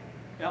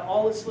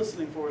all it's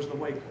listening for is the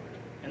wake word,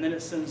 and then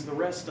it sends the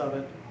rest of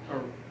it,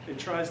 or it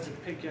tries to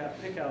pick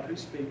out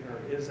whose speaker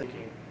is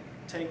speaking,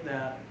 take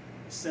that,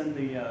 send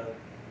the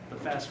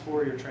fast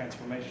Fourier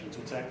transformations,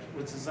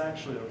 which is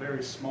actually a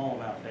very small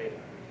amount of data,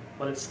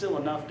 but it's still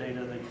enough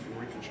data that you can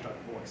reconstruct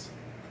voice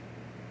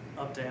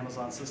up to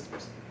Amazon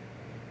systems.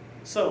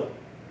 So,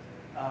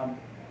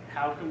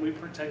 how can we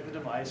protect the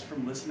device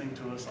from listening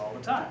to us all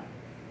the time?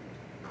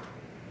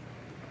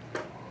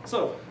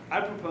 So,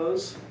 I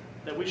propose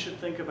that we should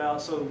think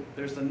about, so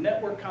there's the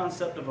network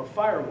concept of a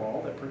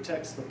firewall that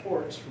protects the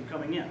ports from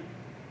coming in.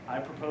 I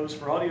propose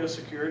for audio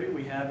security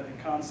we have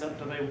a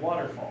concept of a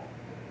waterfall.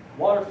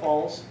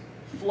 Waterfalls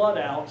flood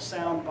out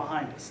sound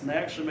behind us, and they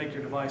actually make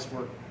your device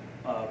work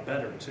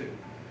better too.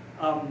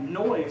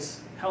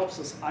 Noise helps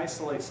us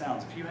isolate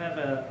sounds. If you have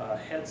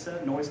a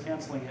headset, noise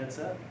canceling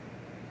headset,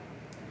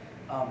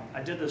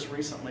 I did this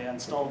recently. I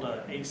installed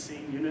an AC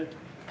unit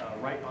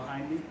right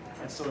behind me,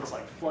 and so it's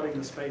like flooding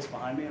the space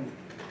behind me. And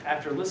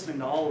after listening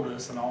to all of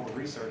this and all the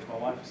research, my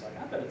wife was like,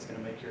 I bet it's going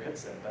to make your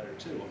headset better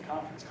too on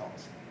conference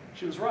calls.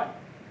 She was right,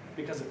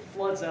 because it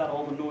floods out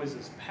all the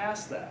noises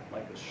past that,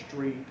 like the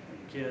street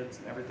and kids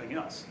and everything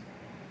else.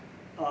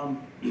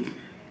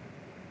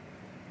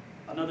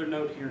 Another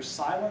note here,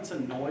 silence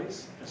and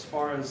noise, as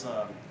far as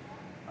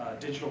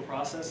digital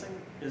processing,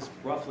 is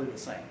roughly the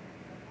same.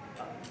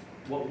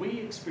 What we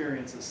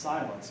experience as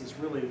silence is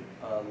really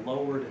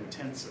lowered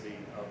intensity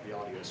of the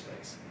audio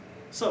space.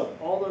 So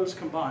all those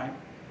combined,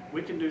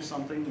 we can do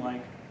something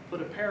like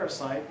put a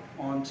parasite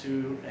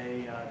onto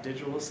a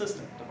digital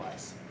assistant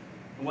device.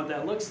 And what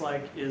that looks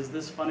like is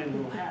this funny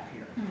little hat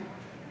here.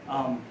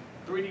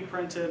 3D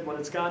printed, what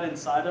it's got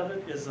inside of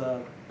it is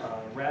a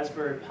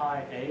Raspberry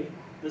Pi A.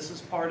 This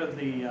is part of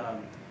the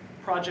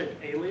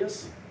Project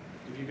Alias.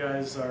 If you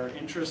guys are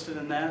interested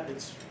in that,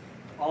 it's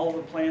all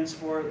the plans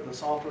for it, the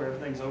software,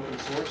 everything's open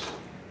source.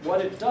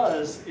 What it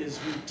does is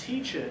you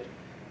teach it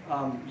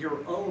your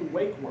own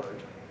wake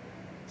word,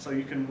 so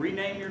you can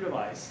rename your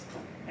device,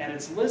 and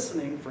it's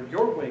listening for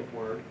your wake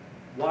word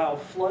while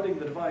flooding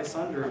the device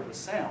under it with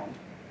sound.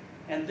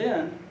 And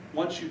then,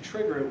 once you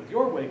trigger it with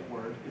your wake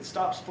word, it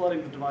stops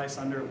flooding the device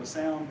under it with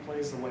sound,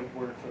 plays the wake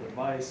word for the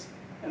device,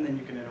 and then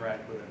you can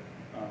interact with it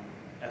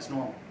as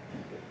normal.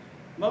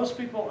 Most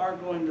people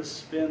aren't going to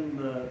spend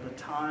the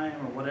time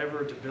or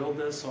whatever to build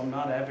this, so I'm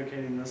not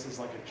advocating this as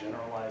like a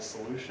generalized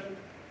solution.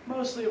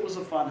 Mostly it was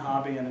a fun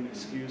hobby and an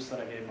excuse that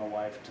I gave my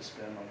wife to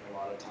spend a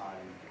lot of time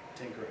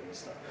tinkering with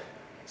stuff.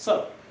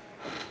 So,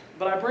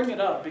 but I bring it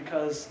up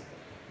because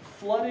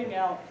flooding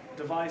out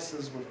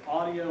devices with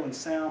audio and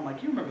sound,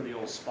 like you remember the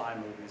old spy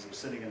movies of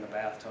sitting in the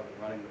bathtub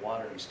and running the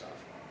water and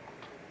stuff.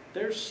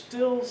 There's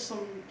still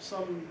some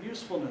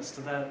usefulness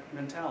to that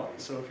mentality.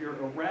 So if you're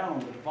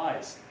around the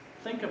device,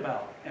 think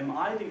about, am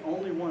I the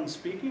only one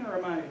speaking or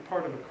am I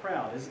part of a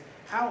crowd?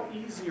 How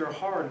easy or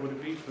hard would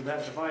it be for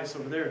that device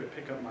over there to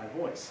pick up my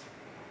voice?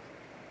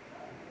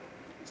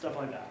 Stuff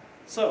like that.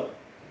 So,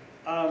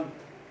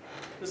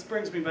 this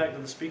brings me back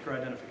to the speaker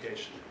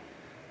identification.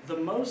 The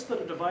most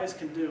that a device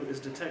can do is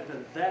detect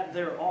that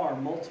there are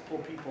multiple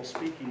people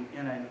speaking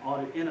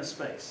in a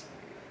space.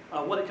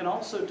 What it can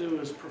also do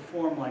is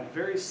perform like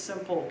very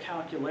simple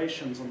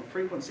calculations on the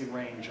frequency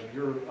range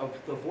of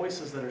the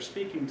voices that are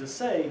speaking to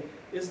say,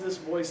 is this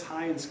voice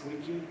high and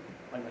squeaky,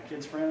 like my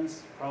kid's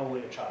friends?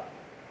 Probably a child,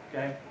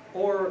 okay?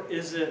 Or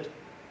is it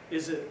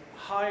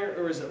higher,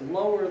 or is it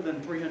lower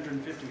than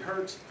 350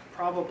 hertz?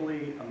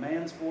 Probably a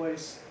man's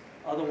voice.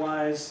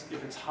 Otherwise,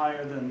 if it's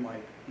higher than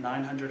like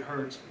 900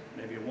 hertz,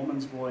 maybe a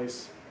woman's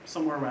voice,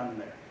 somewhere around in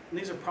there. And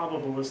these are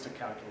probabilistic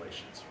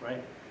calculations,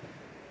 right?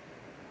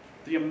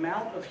 The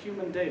amount of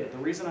human data, the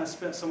reason I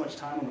spent so much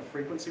time on the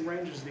frequency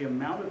range is the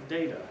amount of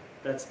data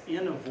that's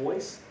in a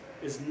voice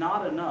is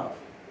not enough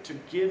to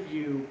give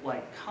you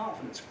like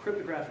confidence,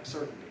 cryptographic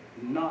certainty,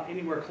 not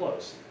anywhere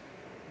close,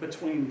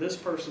 between this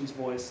person's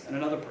voice and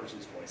another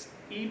person's voice.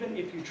 Even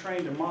if you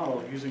trained a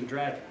model using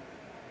Dragon,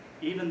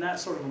 even that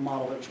sort of a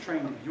model that's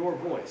trained your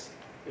voice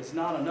is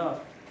not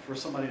enough for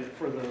somebody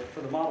for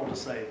the model to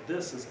say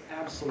this is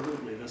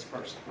absolutely this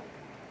person.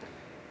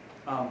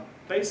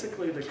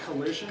 Basically, the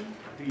collision,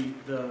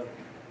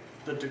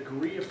 the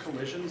degree of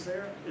collisions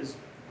there is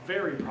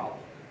very probable.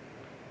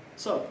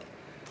 So,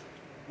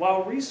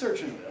 while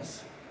researching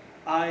this,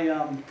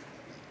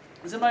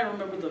 does anybody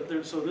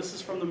remember so this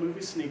is from the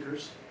movie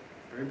Sneakers,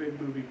 very big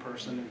movie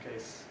person in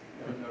case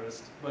you haven't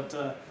noticed, but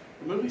the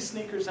movie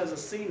Sneakers has a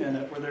scene in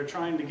it where they're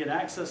trying to get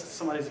access to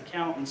somebody's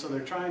account, and so they're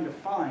trying to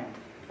find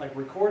like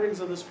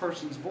recordings of this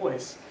person's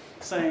voice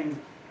saying,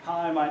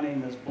 hi, my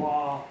name is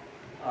blah,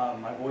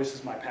 my voice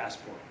is my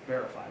passport,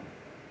 verify me,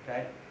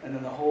 okay? And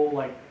then the whole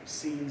like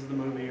scenes of the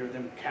movie are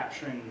them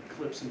capturing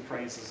clips and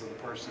phrases of the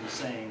person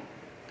saying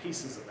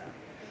pieces of that.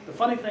 The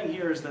funny thing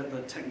here is that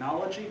the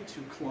technology to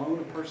clone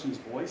a person's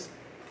voice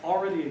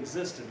already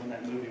existed when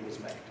that movie was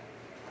made.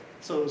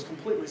 So it was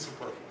completely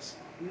superfluous.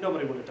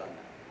 Nobody would have done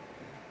that.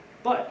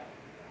 But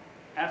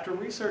after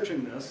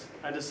researching this,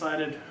 I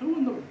decided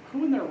who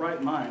in their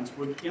right minds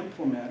would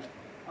implement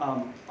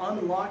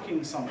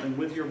unlocking something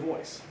with your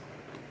voice?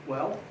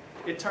 Well,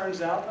 it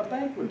turns out a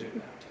bank would do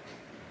that.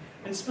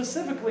 And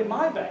specifically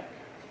my bank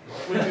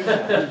would do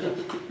that.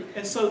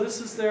 And so this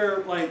is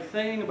their like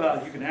thing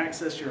about you can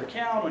access your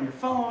account on your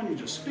phone, you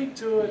just speak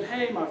to it,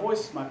 hey, my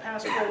voice is my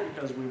passport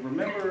because we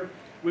remember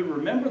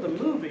the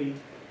movie,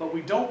 but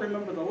we don't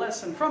remember the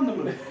lesson from the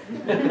movie.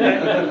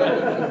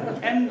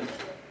 And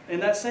in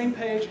that same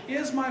page,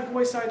 is my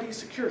voice ID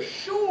secure?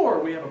 Sure,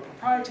 we have a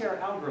proprietary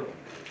algorithm,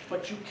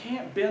 but you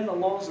can't bend the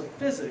laws of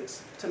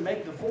physics to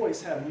make the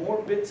voice have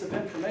more bits of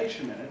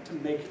information in it to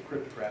make it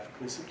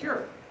cryptographically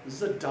secure. This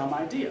is a dumb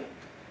idea.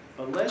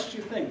 But lest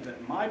you think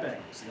that my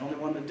bank is the only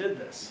one that did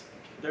this,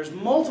 there's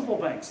multiple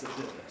banks that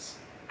did this.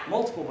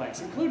 Multiple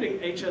banks, including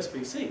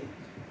HSBC.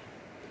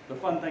 The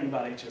fun thing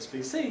about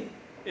HSBC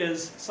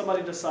is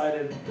somebody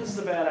decided this is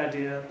a bad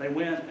idea. They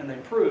went and they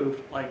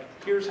proved, like,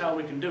 here's how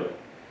we can do it.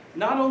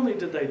 Not only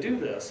did they do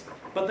this,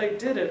 but they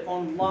did it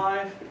on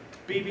live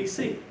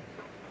BBC.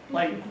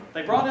 Like,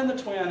 they brought in the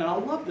twin, and I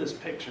love this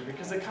picture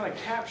because it kind of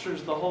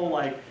captures the whole,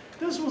 like,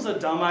 this was a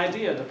dumb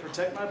idea to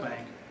protect my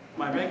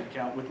bank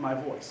account with my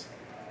voice.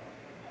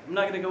 I'm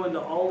not going to go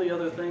into all the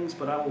other things,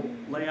 but I will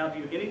lay out to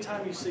you,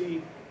 anytime you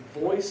see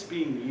voice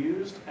being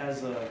used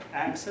as an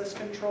access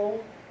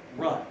control,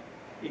 run.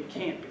 It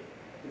can't be.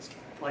 It's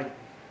like,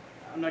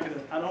 I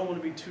don't want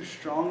to be too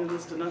strong in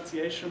this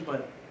denunciation,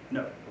 but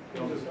no.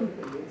 There's a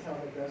company in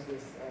town that does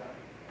this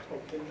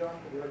called Pindrop.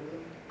 Have you heard of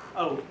them?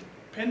 Oh,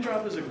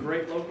 Pindrop is a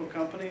great local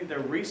company. They're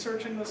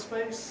researching the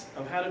space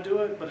of how to do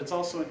it, but it's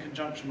also in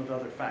conjunction with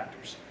other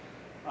factors.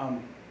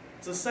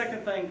 It's the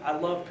second thing. I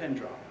love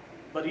Pindrop.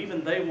 But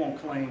even they won't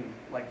claim,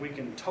 like, we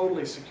can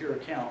totally secure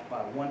account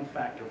by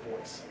one-factor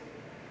voice.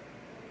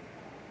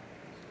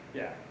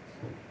 Yeah.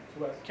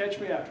 So Wes, Catch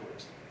me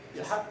afterwards. so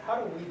Yes.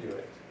 how do we do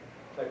it?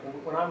 Like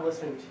when I'm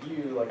listening to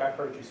you, like I've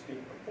heard you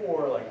speak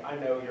before, like I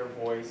know your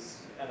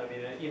voice, and I mean,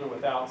 even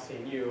without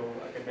seeing you,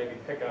 I could maybe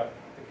pick up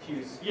the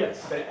cues.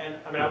 Yes. But, and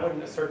I mean, I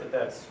wouldn't assert that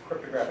that's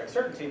cryptographic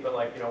certainty, but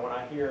like, you know, when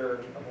I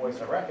hear a voice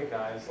I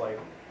recognize, like,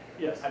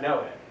 Yes. I know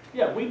it.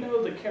 Yeah, we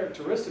know the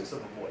characteristics of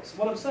a voice.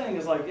 What I'm saying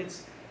is, like,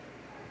 it's,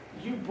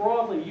 you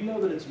broadly, you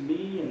know that it's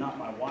me and not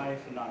my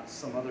wife and not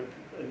some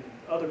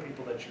other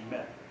people that you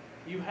met.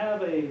 You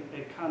have a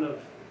kind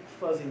of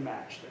fuzzy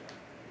match there.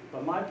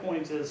 But my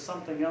point is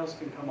something else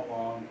can come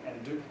along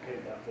and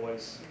duplicate that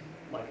voice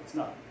like it's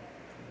not.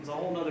 There's a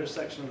whole other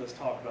section of this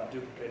talk about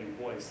duplicating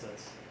voice.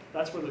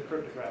 That's where the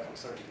cryptographic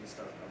certainty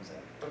stuff comes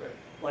in. Okay.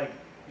 Like,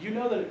 you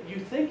know that, you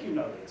think you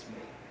know that it's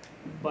me,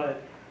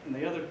 but in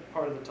the other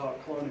part of the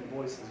talk, cloning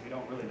voices, you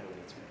don't really know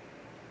that it's me,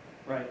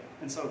 right?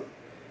 And so,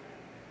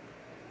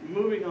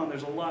 moving on,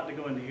 there's a lot to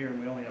go into here, and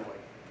we only have like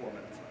 4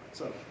 minutes left.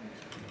 So,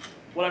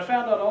 what I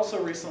found out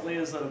also recently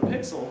is that a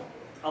pixel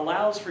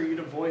allows for you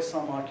to voice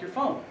unlock your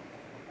phone.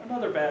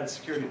 Another bad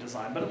security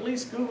design, but at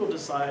least Google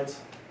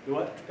decides, do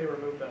what? They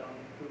removed that on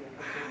Google.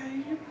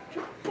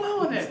 You're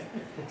blowing it.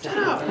 Shut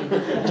up.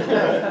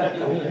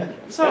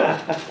 So,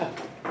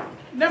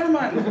 never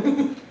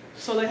mind.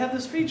 So they have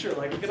this feature,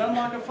 like you can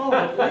unlock a phone,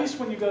 at least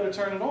when you go to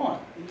turn it on.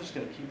 I'm just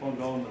going to keep on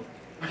going with.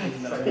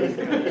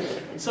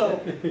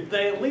 So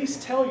they at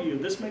least tell you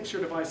this makes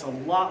your device a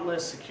lot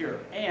less secure.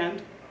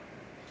 And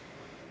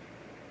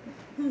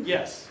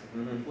yes,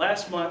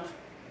 last month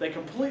they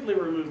completely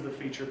removed the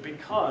feature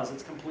because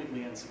it's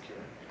completely insecure.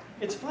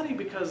 It's funny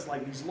because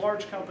like these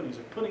large companies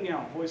are putting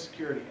out voice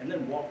security and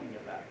then walking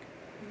it back.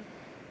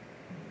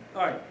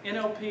 All right,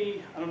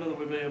 NLP, I don't know that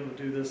we'll be able to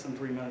do this in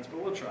 3 minutes,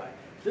 but we'll try.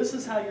 This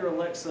is how your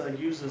Alexa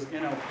uses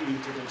NLP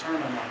to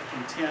determine like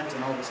intent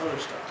and all this other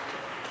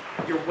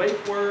stuff. Your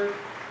wake word,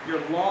 your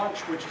launch,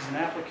 which is an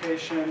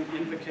application,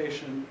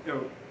 invocation,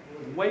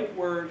 wake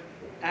word,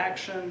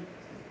 action,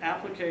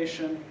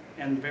 application,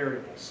 and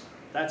variables.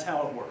 That's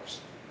how it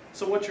works.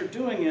 So what you're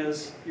doing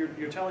is, you're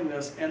telling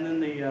this, and then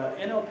the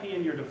NLP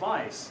in your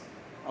device,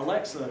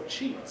 Alexa,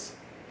 cheats.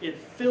 It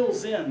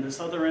fills in this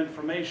other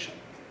information.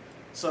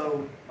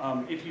 So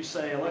if you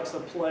say, Alexa,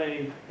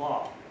 play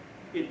blah,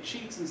 it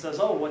cheats and says,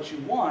 oh, what you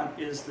want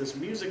is this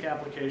music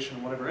application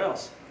or whatever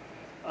else.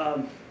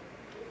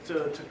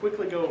 To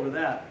quickly go over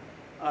that,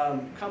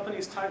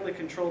 companies tightly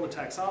control the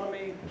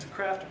taxonomy. To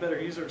craft a better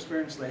user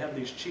experience, they have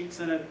these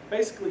cheats in it.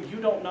 Basically, you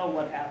don't know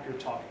what app you're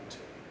talking to.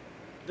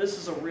 This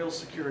is a real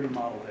security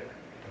model there.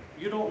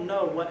 You don't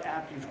know what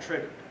app you've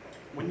triggered.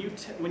 When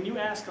you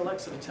ask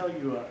Alexa to tell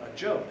you a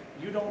joke,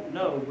 you don't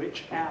know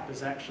which app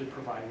is actually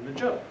providing the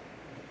joke.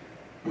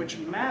 Which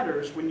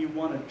matters when you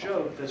want a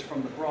joke that's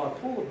from the broad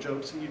pool of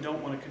jokes and you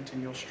don't want a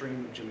continual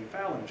stream of Jimmy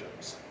Fallon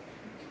jokes,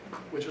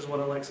 which is what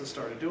Alexa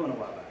started doing a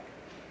while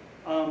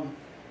back.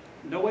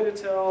 No way to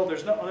tell.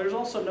 There's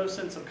also no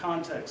sense of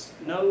context.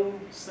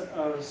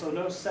 So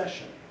no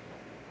session.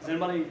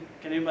 Can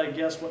anybody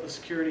guess what the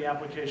security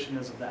application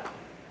is of that?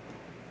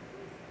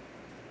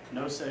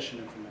 No session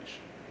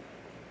information.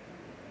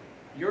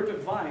 Your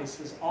device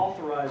is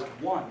authorized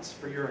once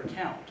for your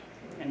account,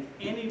 and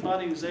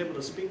anybody who's able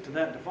to speak to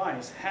that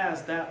device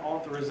has that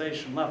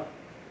authorization level.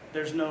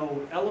 There's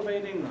no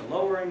elevating or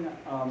lowering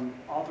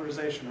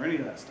authorization or any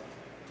of that stuff.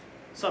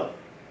 So,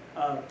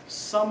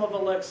 some of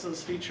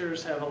Alexa's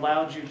features have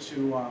allowed you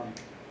to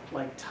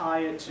like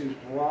tie it to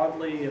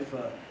broadly if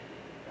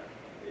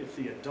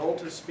the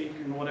adult is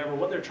speaking or whatever.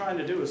 What they're trying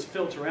to do is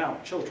filter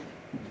out children,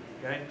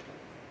 okay?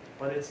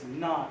 But it's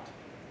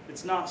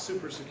not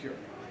super secure.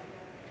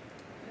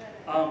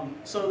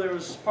 So there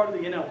was part of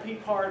the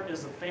NLP part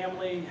is the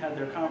family had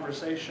their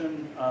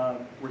conversation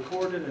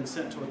recorded and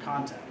sent to a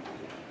contact.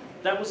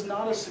 That was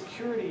not a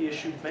security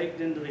issue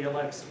baked into the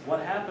Alexa. What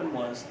happened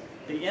was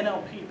the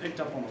NLP picked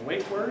up on the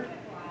wake word,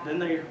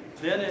 then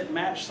it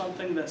matched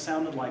something that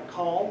sounded like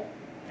call,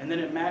 and then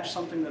it matched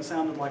something that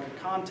sounded like a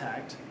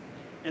contact,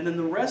 and then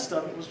the rest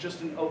of it was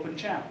just an open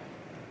channel,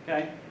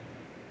 okay?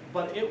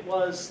 But it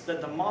was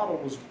that the model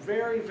was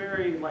very,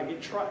 very, like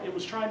it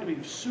was trying to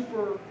be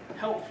super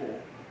helpful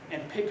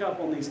and pick up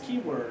on these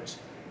keywords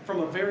from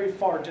a very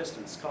far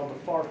distance, called the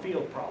far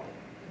field problem.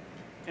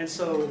 And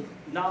so,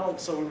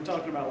 so we were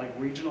talking about like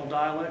regional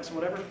dialects or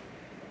whatever.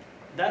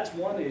 That's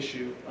one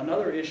issue.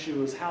 Another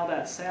issue is how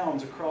that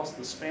sounds across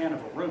the span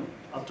of a room,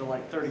 up to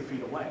like 30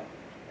 feet away.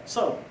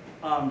 So,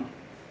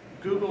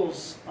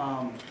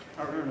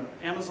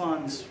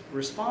 Amazon's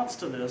response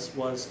to this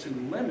was to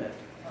limit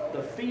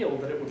the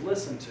field that it would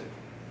listen to.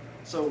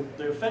 So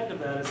the effect of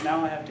that is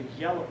now I have to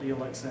yell at the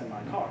Alexa in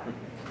my car,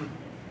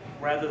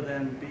 rather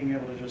than being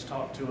able to just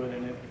talk to it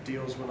and it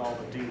deals with all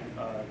the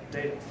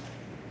data.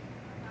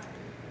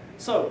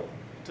 So,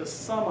 to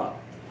sum up,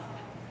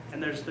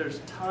 and there's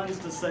tons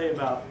to say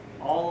about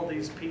all of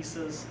these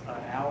pieces.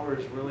 An hour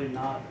is really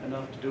not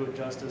enough to do it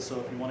justice, so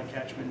if you want to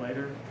catch me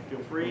later, feel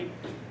free.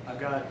 I've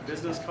got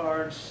business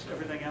cards,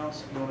 everything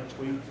else, if you want to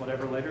tweet,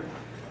 whatever later.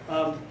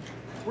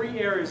 3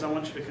 areas I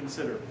want you to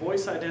consider.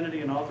 Voice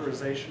identity and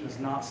authorization is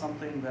not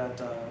something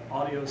that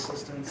audio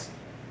assistants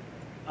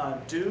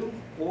do,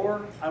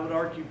 or I would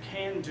argue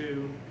can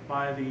do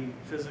by the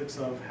physics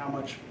of how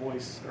much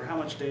voice or how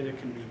much data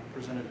can be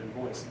presented in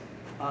voice.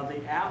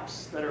 The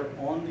apps that are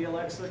on the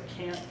Alexa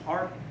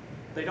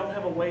they don't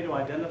have a way to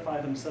identify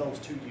themselves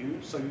to you,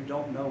 so you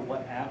don't know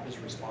what app is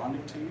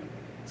responding to you.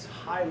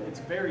 It's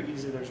very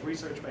easy. There's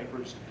research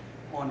papers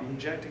on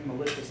injecting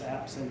malicious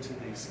apps into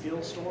the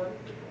skill store,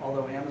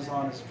 although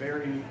Amazon is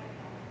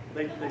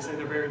they say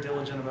they're very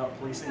diligent about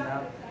policing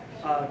that.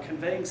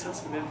 Conveying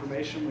sensitive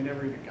information, we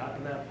never even got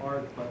to that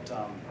part, but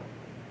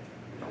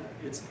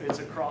it's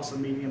across a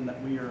medium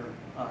that we are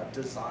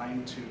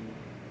designed to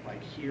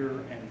like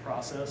hear and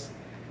process.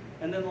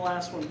 And then the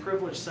last one,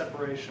 privilege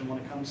separation, when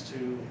it comes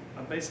to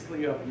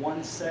basically you have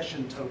one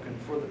session token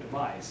for the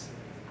device,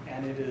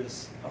 and it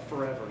is a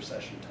forever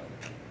session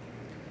token.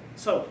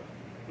 So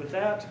with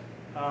that,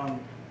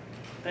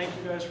 thank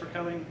you guys for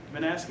coming. I've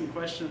been asking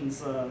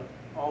questions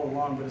all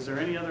along, but is there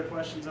any other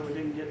questions that we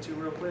didn't get to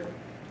real quick?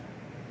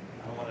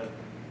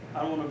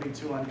 I don't want to be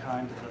too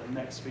unkind to the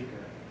next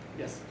speaker.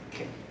 Yes?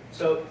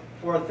 So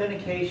for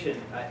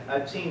authentication,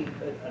 I've seen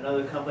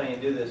another company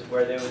do this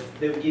where they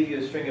would give you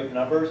a string of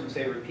numbers and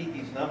say repeat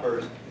these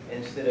numbers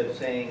instead of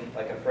saying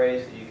like a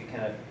phrase that you could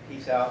kind of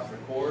piece out and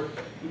record.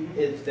 Mm-hmm.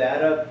 Is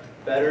that a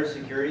better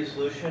security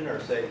solution, or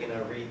say,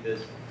 read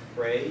this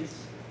phrase?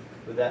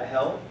 Would that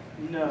help?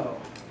 No.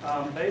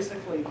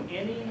 Basically,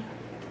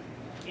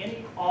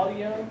 any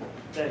audio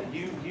that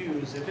you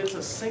use, if it's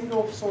a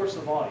single source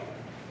of audio,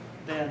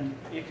 then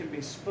it can be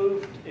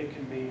spoofed, it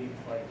can be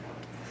like...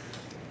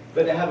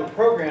 But to have a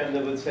program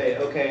that would say,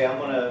 okay,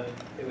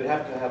 it would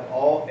have to have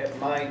all at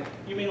my...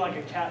 You mean like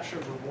a capture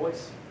of a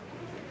voice?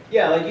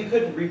 Yeah, like you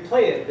couldn't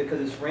replay it because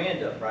it's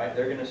random, right?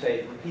 They're going to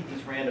say, repeat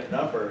these random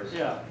numbers.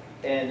 Yeah.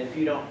 And if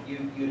you don't,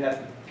 you'd have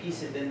to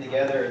piece it in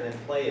together and then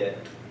play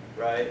it,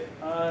 right?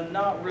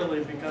 Not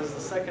really, because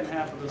the second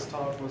half of this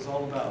talk was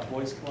all about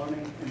voice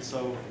cloning, and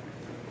so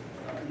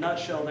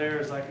nutshell there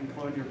is I can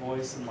clone your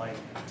voice in like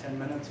 10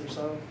 minutes or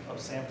so of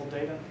sample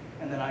data,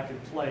 and then I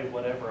could play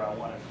whatever I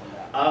wanted from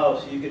that. Oh,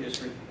 so you could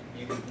just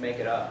you could make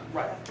it up.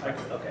 Right. I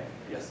could. Okay.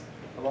 Yes.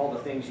 Of all the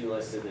things you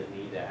listed that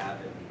need to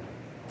happen,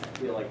 I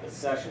feel like the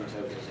session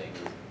token thing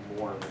is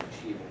more of an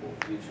achievable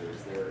future.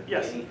 Is there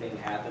anything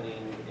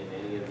happening in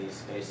any of these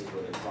spaces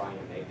where they're trying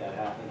to make that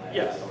happen? I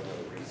don't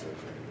know the research.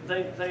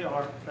 They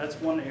are. That's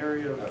one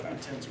area of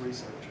intense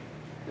research.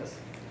 Yes.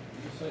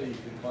 You say you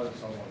can clone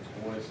someone's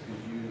voice.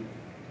 Could you,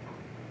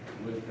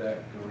 with that,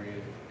 create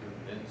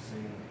a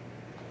convincing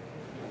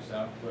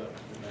sound clip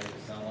to make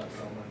it sound like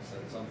someone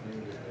said something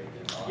that they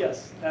did not?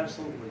 Yes,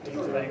 absolutely.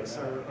 Deepfakes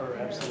are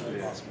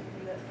absolutely possible.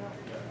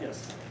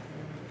 Yes.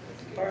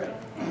 All right.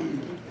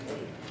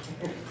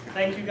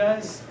 Thank you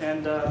guys,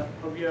 and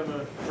hope you have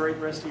a great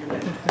rest of your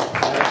day.